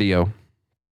watch a video.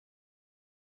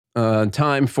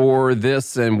 Time for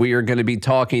this, and we are going to be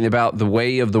talking about the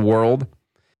way of the world.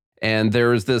 And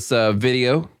there's this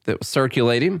video that was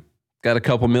circulating. Got a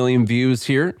couple million views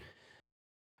here.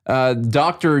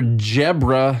 Dr.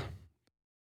 Jebra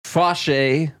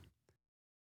Fauché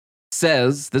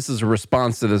says, this is a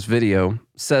response to this video,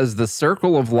 says the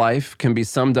circle of life can be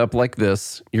summed up like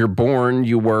this. You're born,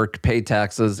 you work, pay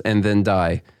taxes, and then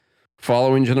die.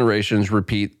 Following generations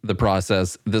repeat the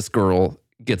process. This girl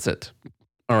gets it.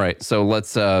 All right, so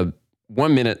let's 1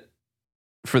 minute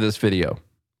for this video.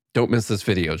 Don't miss this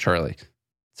video, Charlie.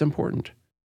 It's important.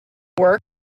 Work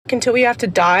until we have to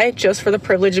die just for the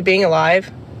privilege of being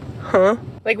alive? Huh?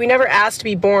 Like, we never asked to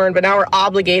be born, but now we're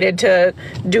obligated to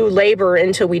do labor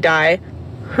until we die.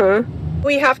 Huh?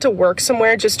 We have to work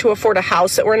somewhere just to afford a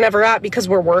house that we're never at because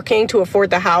we're working to afford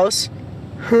the house.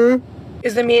 Huh?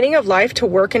 Is the meaning of life to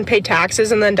work and pay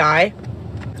taxes and then die?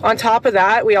 On top of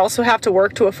that, we also have to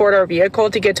work to afford our vehicle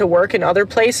to get to work in other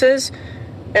places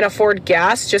and afford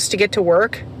gas just to get to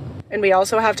work. And we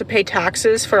also have to pay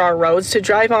taxes for our roads to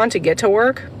drive on to get to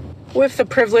work. With the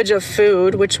privilege of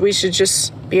food, which we should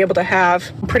just be able to have,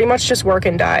 pretty much just work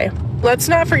and die. Let's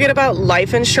not forget about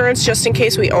life insurance just in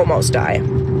case we almost die.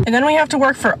 And then we have to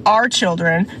work for our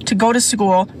children to go to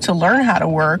school to learn how to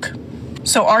work.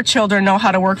 So our children know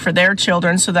how to work for their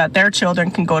children so that their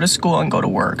children can go to school and go to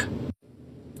work.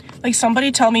 Like,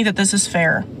 somebody tell me that this is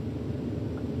fair.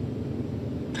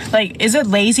 Like, is it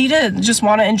lazy to just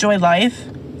want to enjoy life?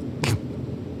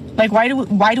 Like, why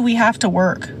do we have to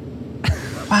work?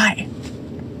 Why?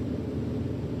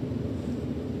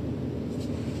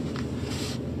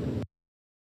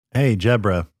 Hey,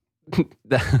 Jebra.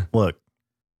 Look,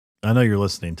 I know you're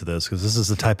listening to this because this is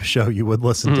the type of show you would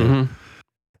listen to. And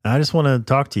I just want to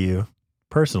talk to you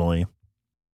personally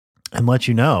and let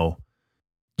you know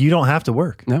you don't have to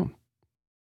work. No,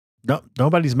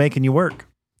 nobody's making you work.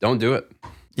 Don't do it.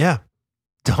 Yeah.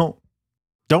 Don't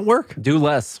work. Do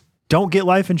less. Don't get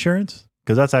life insurance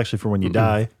because that's actually for when you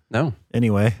die. No.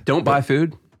 Anyway. Don't buy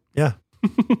food. Yeah.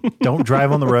 Don't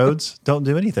drive on the roads. Don't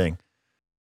do anything.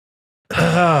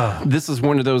 This is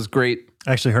one of those great.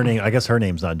 Actually, I guess her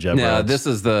name's not Jeb. Yeah, Rhodes. this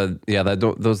is those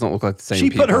don't look like the same She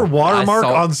people. put her watermark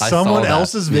on I someone saw that.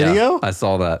 else's video? Yeah, I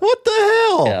saw that. What the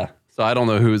hell? Yeah. So I don't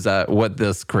know what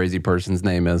this crazy person's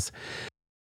name is.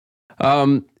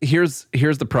 Here's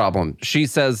the problem. She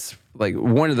says, like,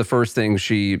 one of the first things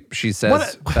she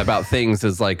says about things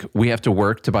is like, we have to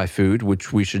work to buy food,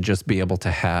 which we should just be able to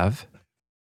have.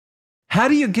 How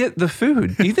do you get the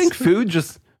food? Do you think food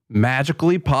just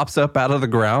magically pops up out of the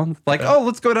ground? Like, oh,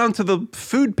 let's go down to the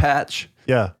food patch.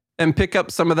 Yeah. And pick up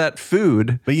some of that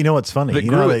food. But you know what's funny? That You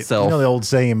grew know itself. the old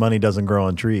saying, money doesn't grow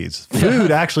on trees.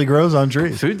 Food actually grows on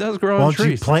trees. Food does grow Why on don't you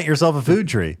trees. plant yourself a food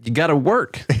tree? You got to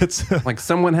work. It's Like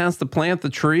someone has to plant the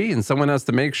tree and someone has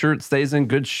to make sure it stays in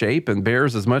good shape and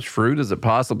bears as much fruit as it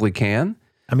possibly can.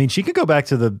 I mean, she could go back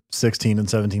to the 16 and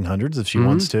 1700s if she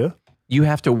wants to. You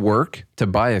have to work to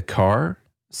buy a car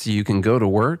so you can go to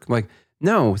work. Like,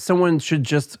 no, someone should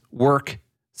just work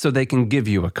so they can give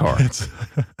you a car.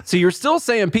 So you're still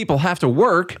saying people have to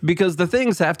work because the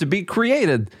things have to be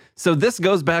created. So this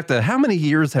goes back to how many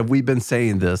years have we been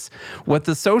saying this? What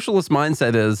the socialist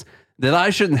mindset is that I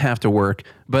shouldn't have to work,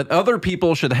 but other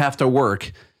people should have to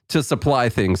work to supply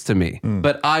things to me.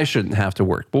 But I shouldn't have to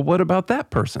work. Well, what about that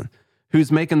person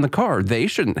who's making the car? They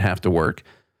shouldn't have to work.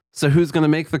 So who's going to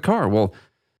make the car? Well,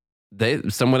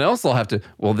 someone else will have to.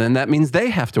 Well, then that means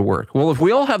they have to work. Well, if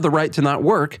we all have the right to not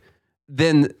work,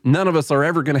 then none of us are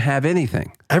ever going to have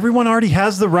anything. Everyone already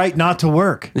has the right not to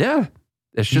work. Yeah.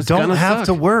 It's just you don't gonna have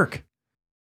to suck. work.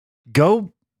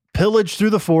 Go pillage through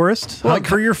the forest, Well, hunt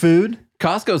for your food.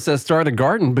 Costco says start a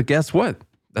garden, but guess what?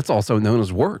 That's also known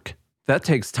as work. That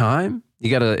takes time. You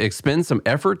got to expend some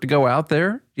effort to go out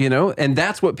there, and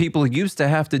that's what people used to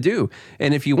have to do.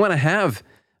 And if you want to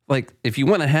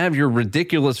have your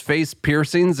ridiculous face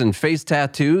piercings and face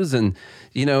tattoos and,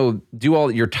 do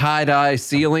all your tie-dye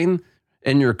sealing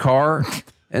in your car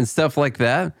and stuff like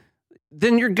that,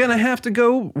 then you're going to have to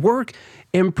go work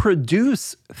and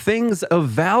produce things of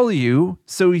value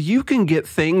so you can get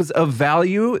things of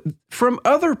value from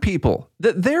other people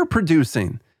that they're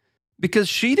producing. Because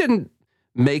she didn't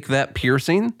make that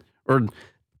piercing or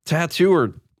tattoo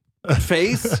or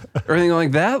face or anything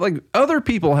like that. Like other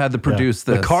people had to produce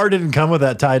this. The car didn't come with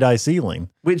that tie-dye ceiling.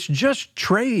 Which just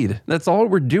trade. That's all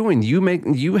we're doing.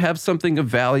 You have something of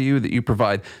value that you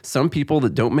provide. Some people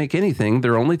that don't make anything,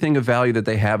 their only thing of value that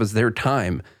they have is their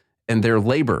time and their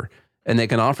labor. And they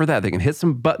can offer that. They can hit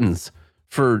some buttons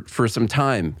for some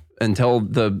time until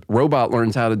the robot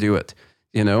learns how to do it,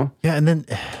 Yeah, and then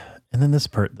this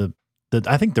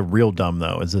I think the real dumb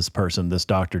though is this person, this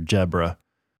Dr. Jebra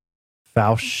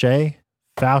Fauci.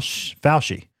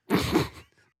 Fauci.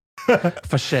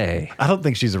 I don't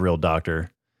think she's a real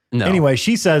doctor. No. Anyway,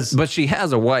 she says, but she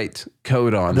has a white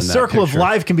coat on. the circle of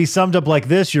life can be summed up like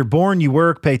this. You're born, you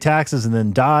work, pay taxes, and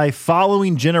then die.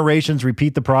 Following generations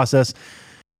repeat the process.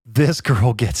 This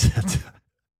girl gets it.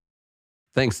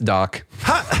 Thanks, Doc.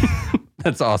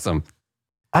 That's awesome.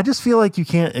 I just feel like you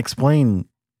can't explain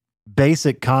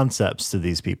basic concepts to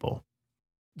these people.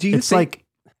 Do you it's think,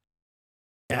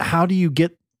 like, how do you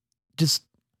get just...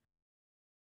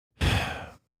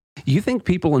 You think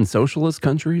people in socialist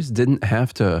countries didn't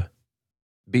have to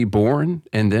be born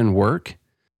and then work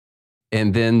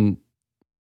and then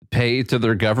pay to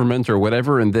their government or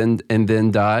whatever and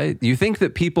then die? You think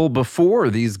that people before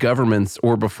these governments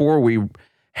or before we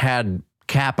had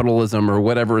capitalism or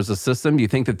whatever as a system, you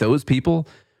think that those people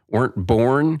weren't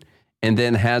born and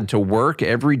then had to work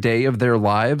every day of their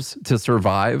lives to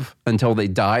survive until they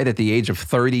died at the age of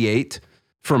 38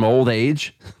 from old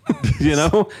age?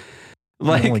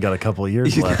 Like, you only got a couple of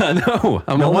years left. I know.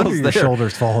 I'm no wonder almost your there.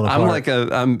 shoulders falling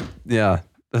apart.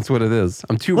 That's what it is.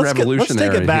 I'm too revolutionary. Let's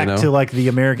take it back to like the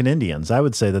American Indians. I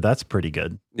would say that that's pretty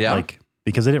good. Yeah. Like,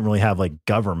 because they didn't really have like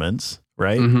governments,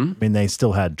 right? Mhm. I mean, they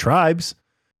still had tribes,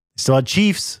 they still had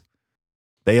chiefs.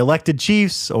 They elected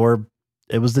chiefs, or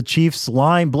it was the chief's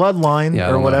bloodline, Yeah, I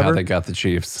or don't know whatever. how they got the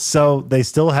chiefs. So they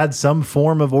still had some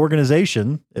form of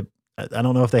organization. I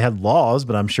don't know if they had laws,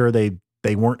 but I'm sure they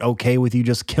weren't okay with you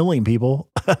just killing people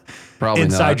Probably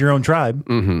inside not. your own tribe,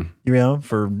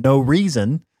 for no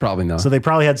reason. Probably not. So they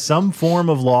probably had some form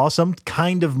of law, some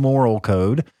kind of moral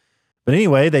code. But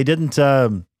anyway, they didn't, I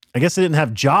guess they didn't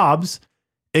have jobs,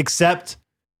 except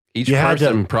Each you had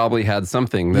person to- probably had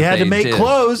something that you had to they make did.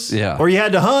 clothes, Yeah. or you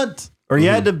had to hunt, or you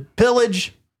had to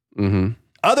pillage Mhm.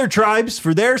 other tribes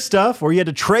for their stuff, or you had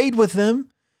to trade with them.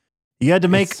 You had to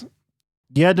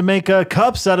make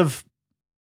cups out of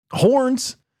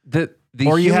horns, The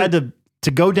or you human- had to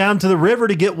to go down to the river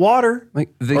to get water,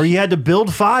 or you had to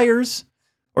build fires,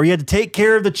 or you had to take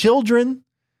care of the children,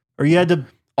 or you had to,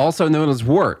 also known as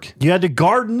work. You had to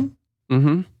garden.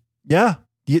 Mm-hmm. Yeah.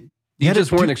 You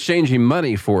just weren't exchanging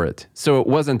money for it. So it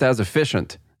wasn't as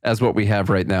efficient as what we have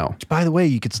right now. Which, by the way,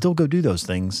 you could still go do those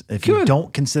things. If you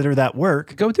don't consider that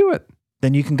work, go do it.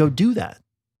 Then you can go do that.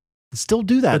 Still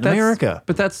do that in America.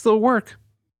 But that's still work.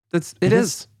 It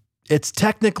is. It's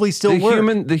technically still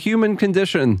work. The human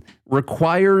condition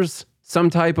requires some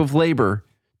type of labor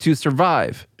to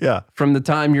survive. Yeah. From the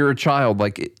time you're a child.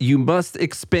 Like, you must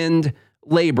expend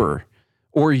labor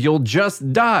or you'll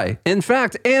just die. In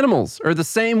fact, animals are the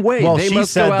same way. Well, they she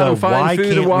must said, go out and find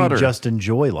food and water. Why can't we just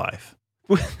enjoy life?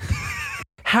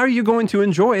 How are you going to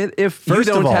enjoy it if you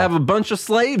don't have a bunch of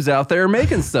slaves out there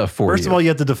making stuff for you? First of all, you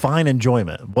have to define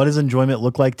enjoyment. What does enjoyment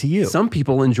look like to you? Some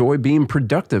people enjoy being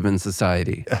productive in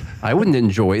society. I wouldn't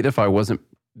enjoy it if I wasn't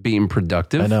being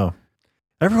productive. I know.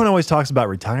 Everyone always talks about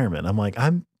retirement. I'm like,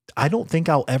 I don't think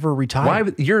I'll ever retire.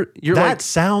 Why you're that like,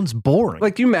 sounds boring.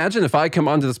 Like, you imagine if I come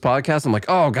onto this podcast, I'm like,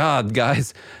 oh God,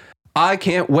 guys, I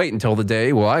can't wait until the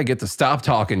day where I get to stop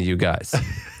talking to you guys.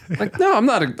 Like, no, I'm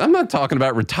not talking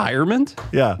about retirement.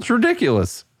 Yeah. It's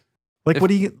ridiculous. Like, what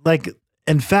do you like?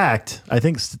 In fact, I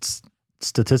think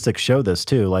statistics show this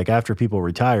too. Like, after people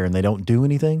retire and they don't do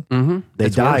anything, they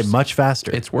die much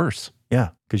faster. It's worse. Yeah.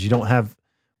 Because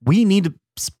we need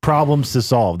problems to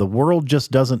solve. The world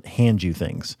just doesn't hand you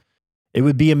things. It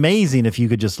would be amazing if you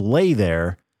could just lay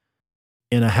there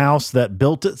in a house that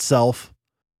built itself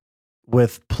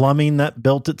with plumbing that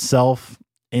built itself,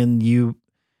 and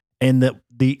that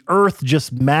the earth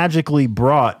just magically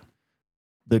brought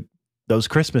those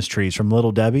Christmas trees from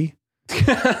Little Debbie.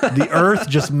 The earth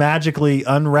just magically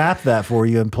unwrapped that for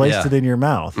you and placed it in your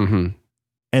mouth. Mm-hmm.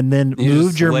 And then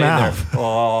moved your mouth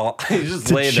you just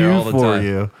to lay there chew all the for time.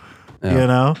 you, Yeah. you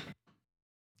know,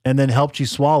 and then helped you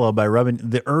swallow by rubbing.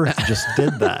 The earth just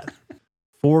did that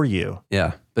for you.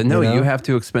 Yeah. But no, You know? you have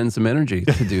to expend some energy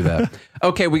to do that.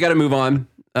 Okay, we got to move on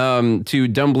to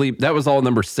Dumb Bleep. That was all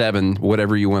number 7,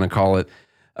 whatever you want to call it.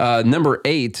 Number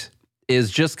 8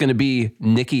 is just going to be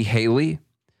Nikki Haley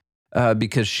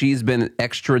because she's been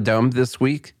extra dumb this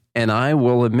week. And I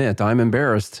will admit, I'm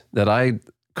embarrassed that I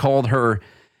called her.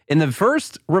 In the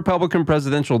first Republican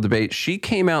presidential debate, she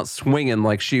came out swinging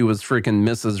like she was freaking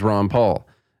Mrs. Ron Paul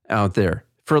out there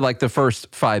for like the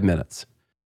first 5 minutes.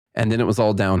 And then it was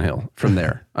all downhill from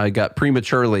there. I got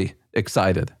prematurely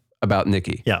excited about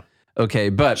Nikki. Yeah. Okay,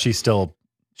 but She still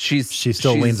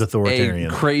leans authoritarian.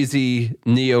 A crazy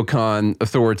neocon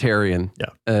authoritarian. Yeah.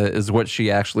 Is what she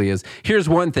actually is. Here's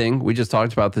one thing. We just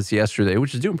talked about this yesterday,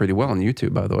 which is doing pretty well on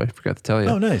YouTube, by the way. I forgot to tell you.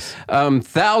 Oh, nice.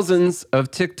 Thousands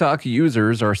of TikTok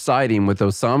users are siding with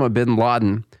Osama bin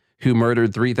Laden, who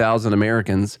murdered 3,000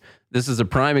 Americans. This is a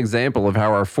prime example of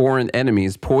how our foreign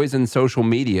enemies poison social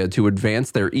media to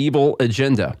advance their evil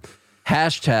agenda.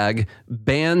 Hashtag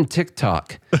ban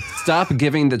TikTok. Stop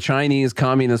giving the Chinese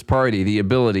Communist Party the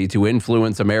ability to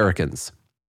influence Americans.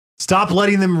 Stop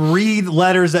letting them read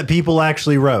letters that people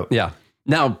actually wrote. Yeah.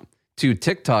 Now, to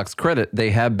TikTok's credit, they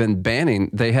have been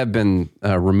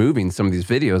removing some of these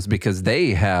videos because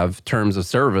they have terms of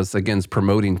service against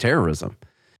promoting terrorism.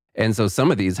 And so some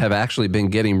of these have actually been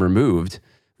getting removed.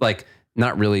 Like,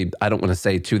 not really, I don't want to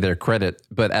say to their credit,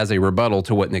 but as a rebuttal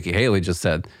to what Nikki Haley just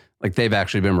said, like, they've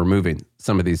actually been removing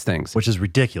some of these things. Which is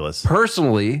ridiculous.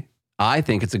 Personally, I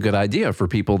think it's a good idea for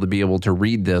people to be able to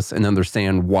read this and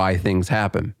understand why things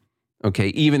happen. Okay,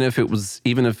 even if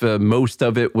most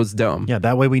of it was dumb. Yeah,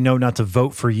 that way we know not to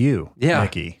vote for you, yeah.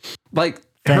 Nikki. Like,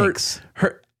 thanks.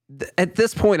 Her at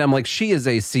this point, I'm like, she is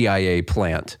a CIA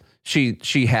plant.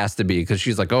 She has to be, because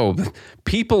she's like, oh,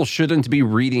 people shouldn't be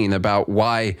reading about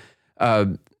why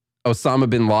Osama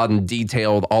bin Laden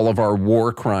detailed all of our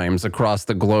war crimes across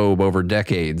the globe over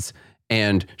decades.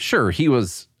 And sure, he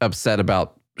was upset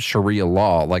about Sharia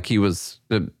law. Like, he was,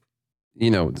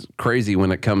 crazy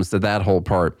when it comes to that whole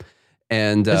part.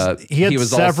 And he was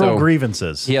several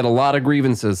grievances. He had a lot of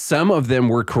grievances. Some of them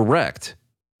were correct.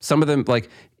 Some of them, like,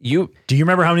 do you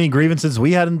remember how many grievances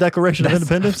we had in the Declaration of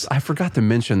Independence? I forgot to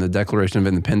mention the Declaration of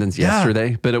Independence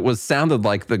yesterday, but it sounded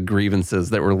like the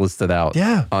grievances that were listed out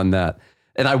on that.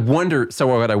 And I wonder,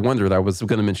 what I was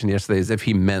going to mention yesterday is if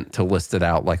he meant to list it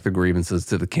out, like the grievances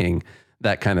to the king,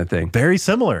 that kind of thing. Very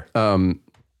similar.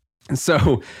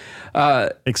 So,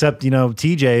 except,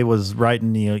 TJ was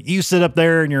writing, you sit up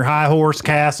there in your high horse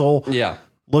castle,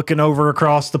 looking over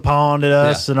across the pond at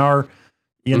us and our,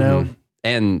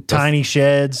 and tiny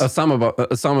sheds.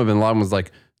 Osama bin Laden was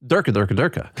like, Durka, Durka,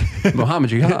 Durka.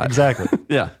 Muhammad Jihad. Exactly.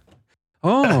 Yeah.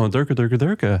 Oh, Durka, Durka,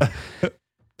 Durka.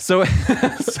 So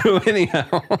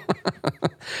anyhow,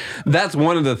 that's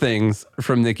one of the things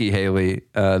from Nikki Haley.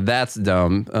 That's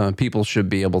dumb. People should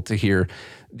be able to hear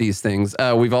these things.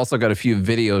 We've also got a few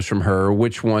videos from her.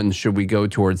 Which one should we go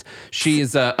towards?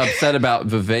 She's upset about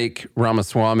Vivek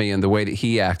Ramaswamy and the way that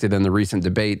he acted in the recent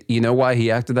debate. You know why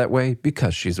he acted that way?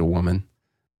 Because she's a woman.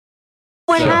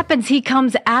 What happens? He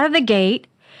comes out of the gate.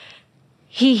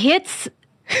 He hits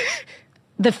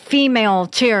the female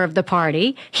chair of the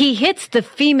party. He hits the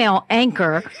female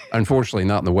anchor. Unfortunately,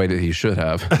 not in the way that he should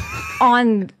have.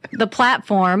 On the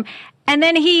platform. And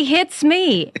then he hits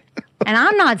me. And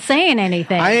I'm not saying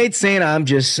anything. I ain't saying, I'm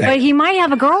just saying. But he might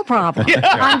have a girl problem.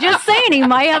 I'm just saying he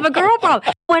might have a girl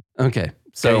problem. Okay.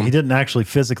 So he didn't actually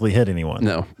physically hit anyone.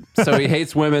 No. So he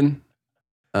hates women.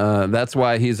 That's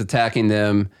why he's attacking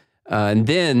them. And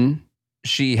then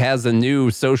she has a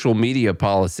new social media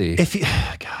policy.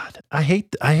 God, I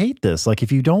hate this. Like,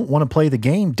 if you don't want to play the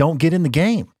game, don't get in the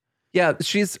game. Yeah,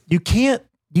 you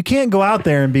can't go out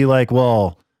there and be like,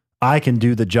 well, I can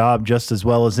do the job just as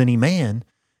well as any man,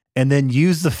 and then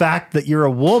use the fact that you're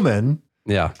a woman,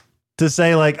 to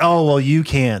say like, oh, well, you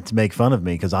can't make fun of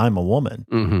me because I'm a woman.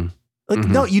 Mm-hmm. Like,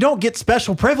 no, you don't get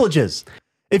special privileges.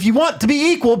 If you want to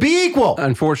be equal, be equal.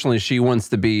 Unfortunately, she wants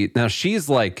to be. Now, she's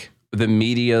like the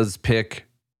media's pick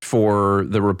for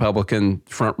the Republican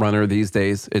frontrunner these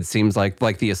days. It seems like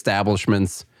the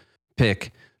establishment's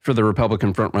pick for the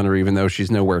Republican frontrunner, even though she's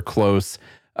nowhere close.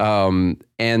 And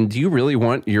do you really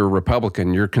want your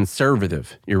Republican, your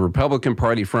conservative, your Republican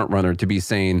Party frontrunner to be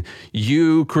saying,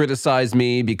 you criticize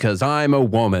me because I'm a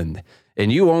woman,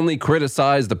 and you only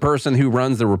criticize the person who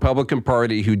runs the Republican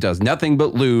Party who does nothing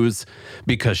but lose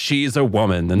because she's a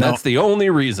woman, and that's the only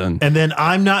reason. And then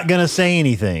I'm not going to say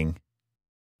anything,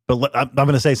 but I'm going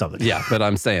to say something. Yeah, but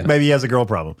I'm saying it. Maybe he has a girl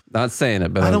problem. Not saying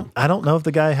it, but I don't know if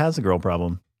the guy has a girl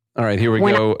problem. All right, here we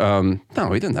go.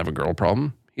 No, he doesn't have a girl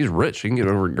problem. He's rich. He can get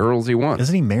over girls he wants.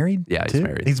 Isn't he married? Yeah, he's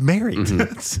married. He's married.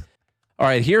 Mm-hmm. All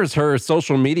right, here's her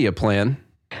social media plan.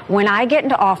 When I get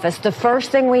into office, the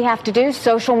first thing we have to do,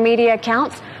 social media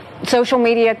accounts, social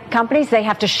media companies, they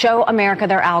have to show America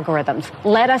their algorithms.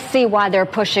 Let us see why they're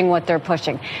pushing what they're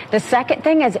pushing. The second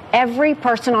thing is every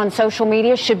person on social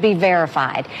media should be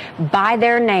verified by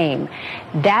their name.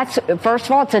 That's, first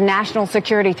of all, it's a national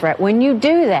security threat. When you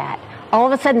do that, all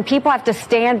of a sudden, people have to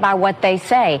stand by what they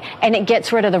say, and it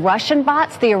gets rid of the Russian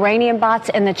bots, the Iranian bots,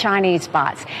 and the Chinese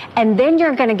bots. And then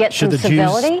you're going to get some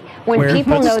civility when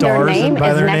people know their name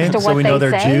is next to what they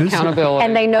say,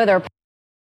 and they know their.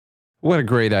 What a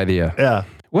great idea. Yeah.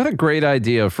 What a great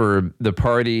idea for the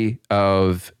party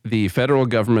of the federal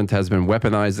government has been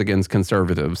weaponized against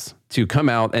conservatives to come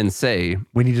out and say,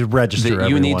 we need to register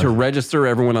everyone. You need to register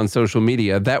everyone on social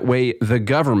media. That way the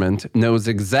government knows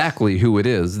exactly who it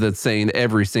is that's saying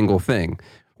every single thing.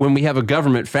 When we have a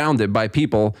government founded by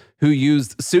people who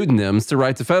used pseudonyms to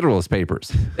write the Federalist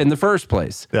Papers in the first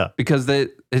place. Yeah. Because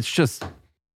it's just,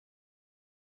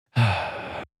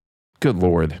 good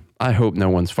Lord. I hope no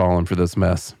one's fallen for this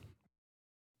mess.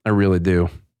 I really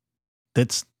do.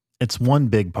 It's one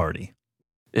big party.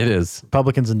 It is.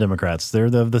 Republicans and Democrats, they're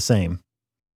the same.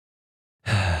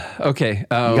 Okay. You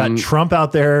got Trump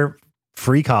out there,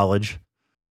 free college.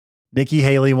 Nikki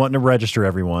Haley wanting to register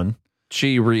everyone.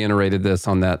 She reiterated this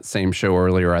on that same show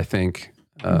earlier, I think.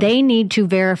 They need to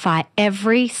verify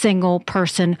every single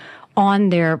person on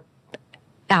their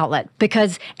outlet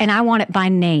and I want it by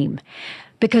name.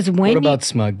 Because when what about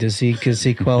Smug? Does he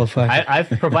qualify? I've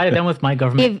provided them with my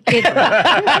government.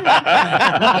 If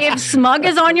Smug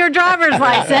is on your driver's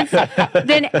license,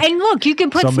 then and look, you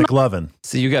can put Smug. McLovin.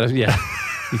 So you got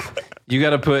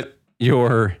to put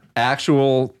your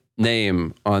actual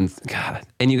name on God,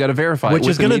 and you got to verify, which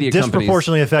is going to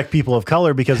disproportionately affect people of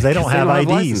color because they don't have IDs.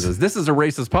 Licenses. This is a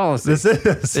racist policy. This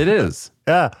is. It is.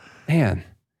 Yeah. Man.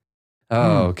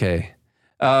 Oh, okay.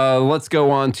 Let's go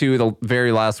on to the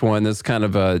very last one. This is kind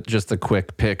of just a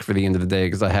quick pick for the end of the day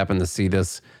because I happen to see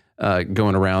this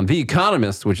going around. The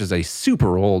Economist, which is a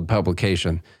super old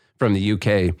publication from the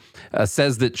UK,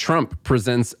 says that Trump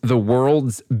presents the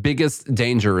world's biggest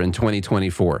danger in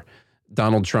 2024.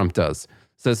 Donald Trump does.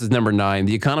 So this is number 9.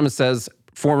 The Economist says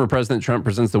former President Trump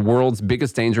presents the world's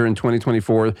biggest danger in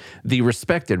 2024. The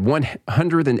respected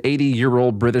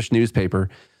 180-year-old British newspaper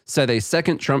said a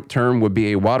second Trump term would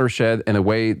be a watershed in a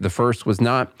way the first was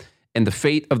not, and the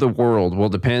fate of the world will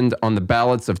depend on the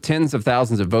ballots of tens of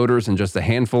thousands of voters in just a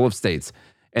handful of states.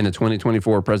 in the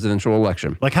 2024 presidential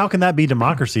election. Like, how can that be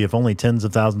democracy if only tens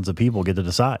of thousands of people get to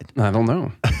decide? I don't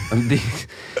know.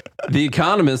 The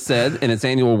Economist said in its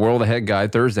annual World Ahead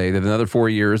Guide Thursday that another 4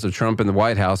 years of Trump in the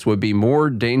White House would be more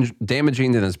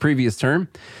damaging than his previous term.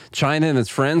 China and its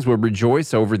friends would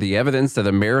rejoice over the evidence that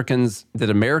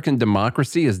American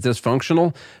democracy is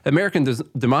dysfunctional. American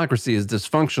democracy is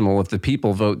dysfunctional if the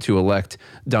people vote to elect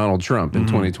Donald Trump in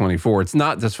 2024. It's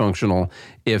not dysfunctional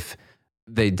if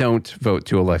they don't vote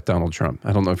to elect Donald Trump.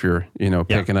 I don't know if you're,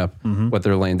 picking up what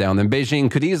they're laying down. Then Beijing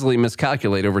could easily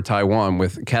miscalculate over Taiwan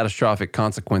with catastrophic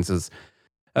consequences.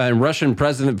 And Russian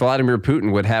President Vladimir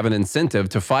Putin would have an incentive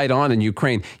to fight on in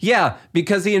Ukraine. Yeah,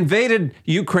 because he invaded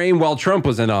Ukraine while Trump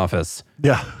was in office.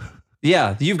 Yeah.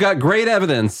 Yeah, you've got great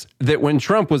evidence that when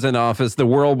Trump was in office, the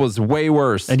world was way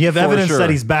worse. And you have evidence that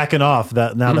he's backing off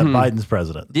that now that Biden's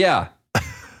president. Yeah.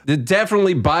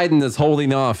 Definitely Biden is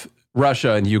holding off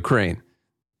Russia and Ukraine.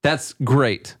 That's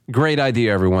great. Great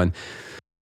idea, everyone.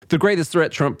 The greatest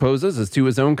threat Trump poses is to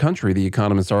his own country, the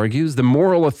Economist argues. The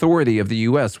moral authority of the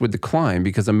U.S. would decline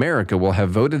because America will have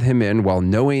voted him in while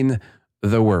knowing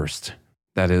the worst.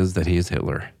 That is, that he is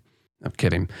Hitler. I'm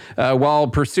kidding. While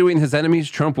pursuing his enemies,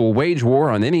 Trump will wage war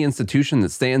on any institution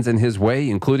that stands in his way,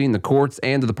 including the courts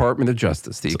and the Department of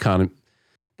Justice. The economy.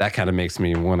 That kind of makes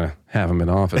me want to have him in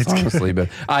office, honestly, but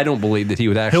I don't believe that he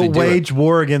would actually He'll wage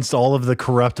war against all of the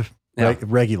corrupt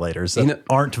regulators that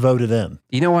aren't voted in.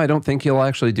 You know why I don't think he'll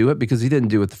actually do it? Because he didn't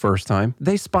do it the first time.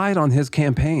 They spied on his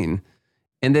campaign,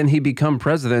 and then he became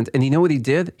president, and you know what he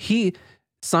did? He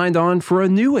signed on for a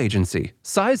new agency,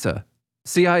 CISA,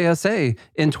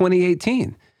 in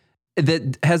 2018.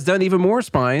 That has done even more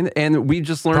spying, and we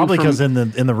just learned probably because in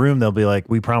the room they'll be like,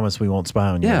 "We promise we won't spy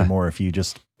on you anymore if you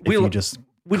just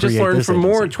We just learned from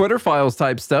more Twitter files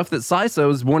type stuff that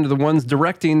CISO is one of the ones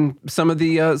directing some of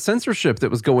the censorship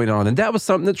that was going on, and that was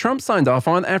something that Trump signed off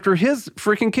on after his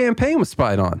freaking campaign was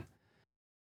spied on.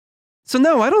 So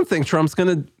no, I don't think Trump's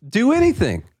going to do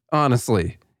anything,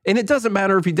 honestly. And it doesn't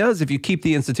matter if he does. If you keep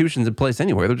the institutions in place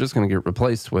anyway, they're just going to get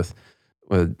replaced with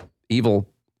evil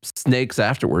snakes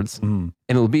afterwards. And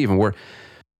it'll be even worse.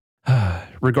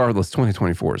 Regardless,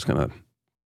 2024 is going to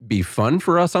be fun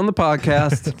for us on the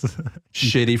podcast,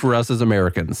 shitty for us as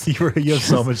Americans. You have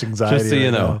so much anxiety. Just so you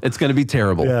know, it's going to be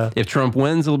terrible. Yeah. If Trump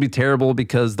wins, it'll be terrible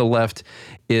because the left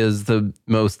is the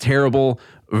most terrible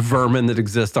vermin that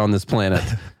exists on this planet.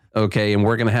 Okay, and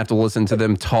we're going to have to listen to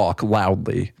them talk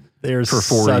loudly. They're for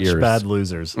 4 such years. bad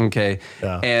losers. Okay.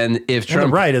 Yeah. And if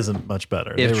Trump the right isn't much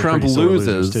better. If Trump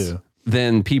loses,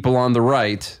 then people on the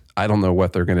right, I don't know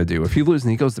what they're going to do. If he loses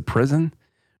and he goes to prison,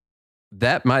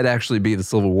 that might actually be the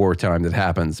Civil War time that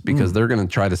happens because they're going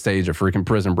to try to stage a freaking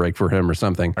prison break for him or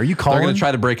something. Are you calling? They're going to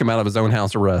try to break him out of his own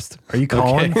house arrest. Are you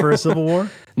calling for a civil war?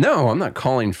 No, I'm not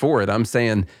calling for it. I'm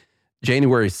saying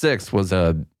January 6th was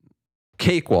a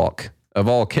cakewalk of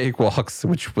all cakewalks,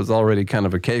 which was already kind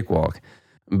of a cakewalk.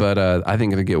 But I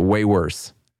think it'll get way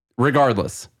worse.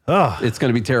 Regardless, it's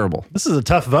going to be terrible. This is a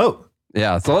tough vote.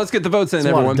 Yeah, so let's get the votes in,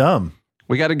 everyone. Dumb.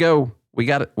 We got to go. We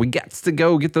got to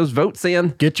go get those votes in.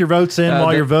 Get your votes in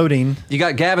while you're voting. You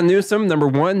got Gavin Newsom, number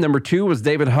 1. Number 2 was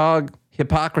David Hogg.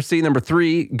 Hypocrisy. Number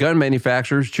 3, gun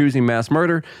manufacturers choosing mass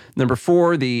murder. Number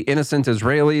 4, the innocent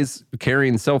Israelis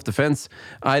carrying self-defense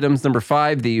items. Number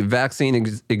 5, the vaccine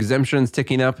exemptions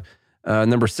ticking up.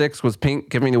 Number 6 was Pink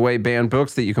giving away banned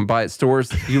books that you can buy at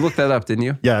stores. You looked that up, didn't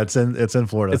you? Yeah, it's in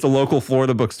Florida. It's a local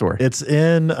Florida bookstore. It's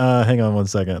in. Hang on one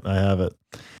second. I have it.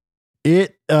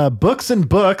 Books and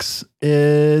Books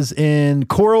is in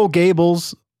Coral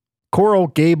Gables,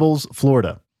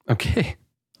 Florida. Okay.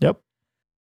 Yep.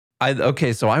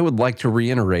 So I would like to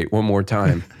reiterate one more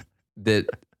time that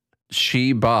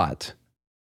she bought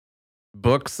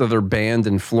books that are banned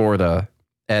in Florida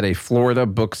at a Florida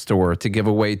bookstore to give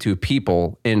away to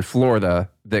people in Florida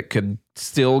that could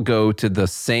still go to the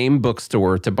same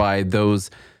bookstore to buy those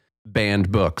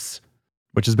banned books.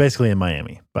 Which is basically in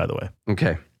Miami, by the way.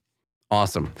 Okay.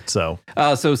 Awesome. So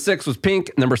 6 was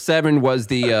Pink. Number 7 was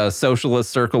the Socialist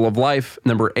Circle of Life.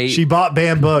 Number 8. She bought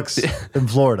banned books in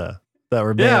Florida that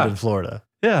were banned in Florida.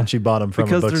 Yeah. And she bought them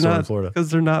from a bookstore in Florida.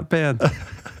 Because they're not banned.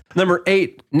 Number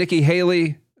 8, Nikki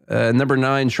Haley. Number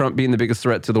 9, Trump being the biggest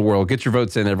threat to the world. Get your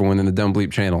votes in, everyone, in the Dumb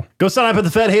Bleep channel. Go sign up at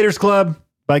the Fed Haters Club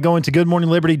by going to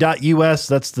goodmorningliberty.us.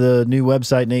 That's the new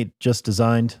website Nate just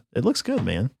designed. It looks good,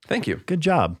 man. Thank you. Good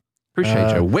job.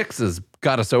 Appreciate you. Wix has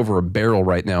got us over a barrel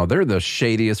right now. They're the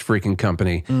shadiest freaking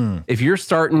company. If you're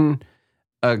starting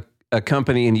a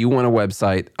company and you want a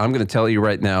website, I'm going to tell you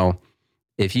right now,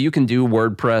 if you can do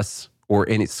WordPress or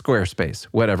any Squarespace,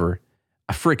 whatever,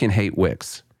 I freaking hate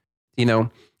Wix. You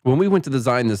know, when we went to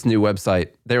design this new website,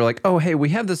 they were like, oh, hey, we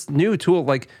have this new tool.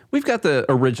 Like, we've got the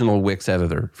original Wix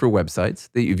editor for websites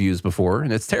that you've used before,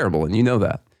 and it's terrible, and you know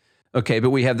that. Okay, but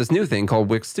we have this new thing called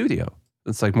Wix Studio.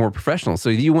 It's like more professional.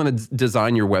 So do you want to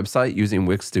design your website using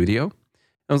Wix Studio?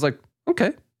 I was like,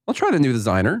 okay, I'll try the new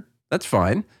designer. That's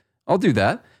fine. I'll do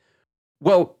that.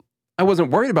 Well, I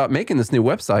wasn't worried about making this new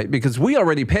website because we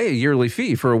already pay a yearly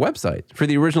fee for a website for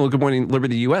the original Good Morning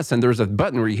Liberty US. And there's a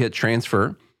button where you hit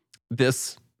transfer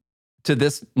this to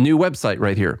this new website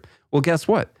right here. Well, guess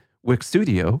what? Wix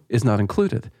Studio is not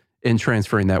included in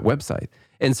transferring that website.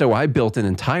 And so I built an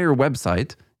entire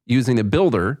website using a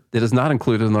builder that is not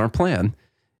included in our plan.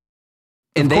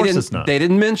 And they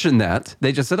didn't mention that.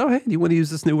 They just said, oh, hey, do you want to use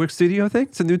this new Wix Studio thing?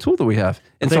 It's a new tool that we have.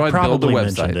 And so I built the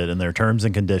website. Mentioned it in their terms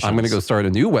and conditions. I'm going to go start a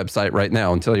new website right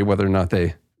now and tell you whether or not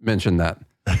they mentioned that.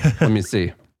 Let me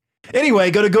see. Anyway,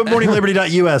 go to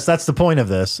goodmorningliberty.us. That's the point of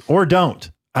this. Or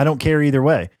don't. I don't care either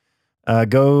way.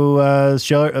 Go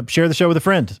share the show with a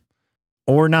friend.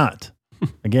 Or not.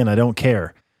 Again, I don't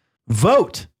care.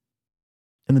 Vote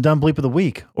in the dumb bleep of the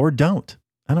week. Or don't.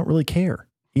 I don't really care.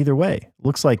 Either way.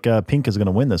 Looks like Pink is going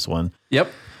to win this one.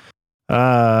 Yep.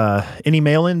 Any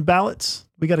mail-in ballots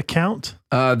we got to count?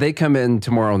 They come in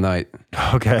tomorrow night.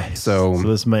 Okay. So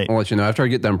this might... I'll let you know after I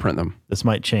get done printing them. This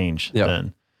might change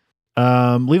then.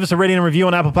 Leave us a rating and review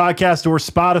on Apple Podcast or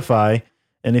Spotify.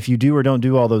 And if you do or don't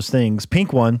do all those things,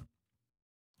 Pink won.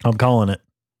 I'm calling it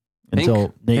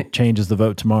until Nate changes the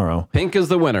vote tomorrow. Pink is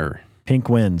the winner. Pink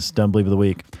wins. Dumb bleep of the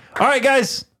week. All right,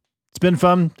 guys. It's been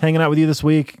fun hanging out with you this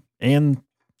week and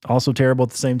also terrible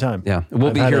at the same time. Yeah. We'll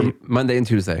be here Monday and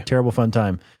Tuesday. Terrible fun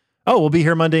time. Oh, we'll be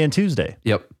here Monday and Tuesday.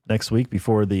 Yep. Next week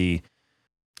before the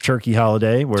turkey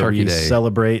holiday where we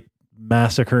celebrate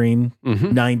massacring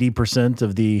 90%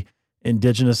 of the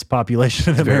indigenous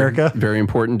population in America. Very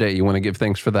important day. You want to give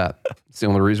thanks for that. It's the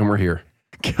only reason we're here.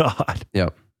 God.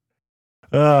 Yep.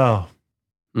 Oh.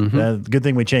 Good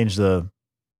thing we changed the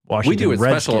Washington We do it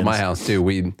Redskins. special at my house too.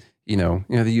 We,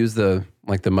 they use the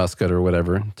musket or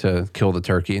whatever to kill the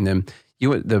turkey. And then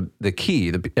the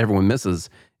key that everyone misses,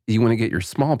 you want to get your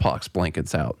smallpox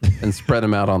blankets out and spread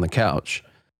them out on the couch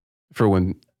for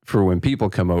when people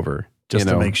come over. Just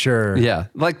to make sure. Yeah.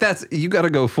 Like you got to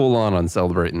go full on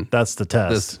celebrating. That's the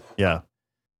test. Yeah.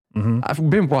 I've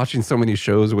been watching so many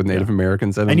shows with Native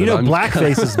Americans. And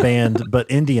blackface is banned, but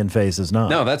Indian face is not.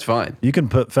 No, that's fine. You can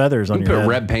put feathers on your head. You can put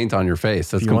red paint on your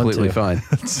face. That's completely fine.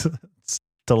 It's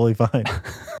totally fine.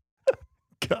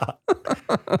 God.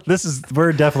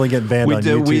 We're definitely getting banned on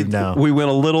YouTube now. We went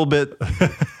a little bit,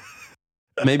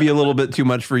 maybe a little bit too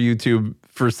much for YouTube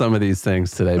for some of these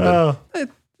things today, but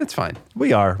it's fine.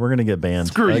 We are. We're going to get banned.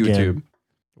 Screw YouTube.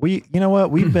 You know what?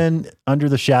 We've been under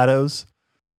the shadows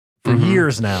for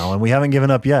years now, and we haven't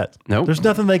given up yet. Nope. There's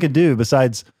nothing they could do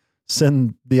besides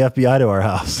send the FBI to our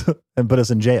house and put us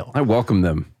in jail. I welcome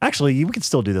them. Actually, we could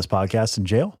still do this podcast in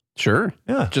jail. Sure.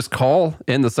 Yeah. Just call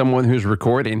into someone who's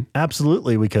recording.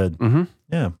 Absolutely, we could.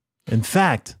 Yeah. In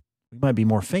fact, we might be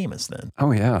more famous then.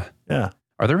 Oh, yeah. Yeah.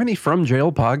 Are there any from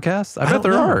jail podcasts? I bet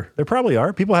there are. There probably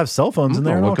are. People have cell phones in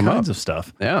there and all kinds of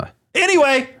stuff. Yeah.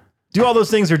 Anyway, do all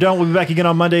those things or don't. We'll be back again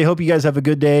on Monday. Hope you guys have a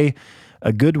good day,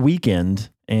 a good weekend,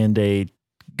 and a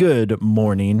good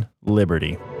morning,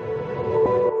 Liberty.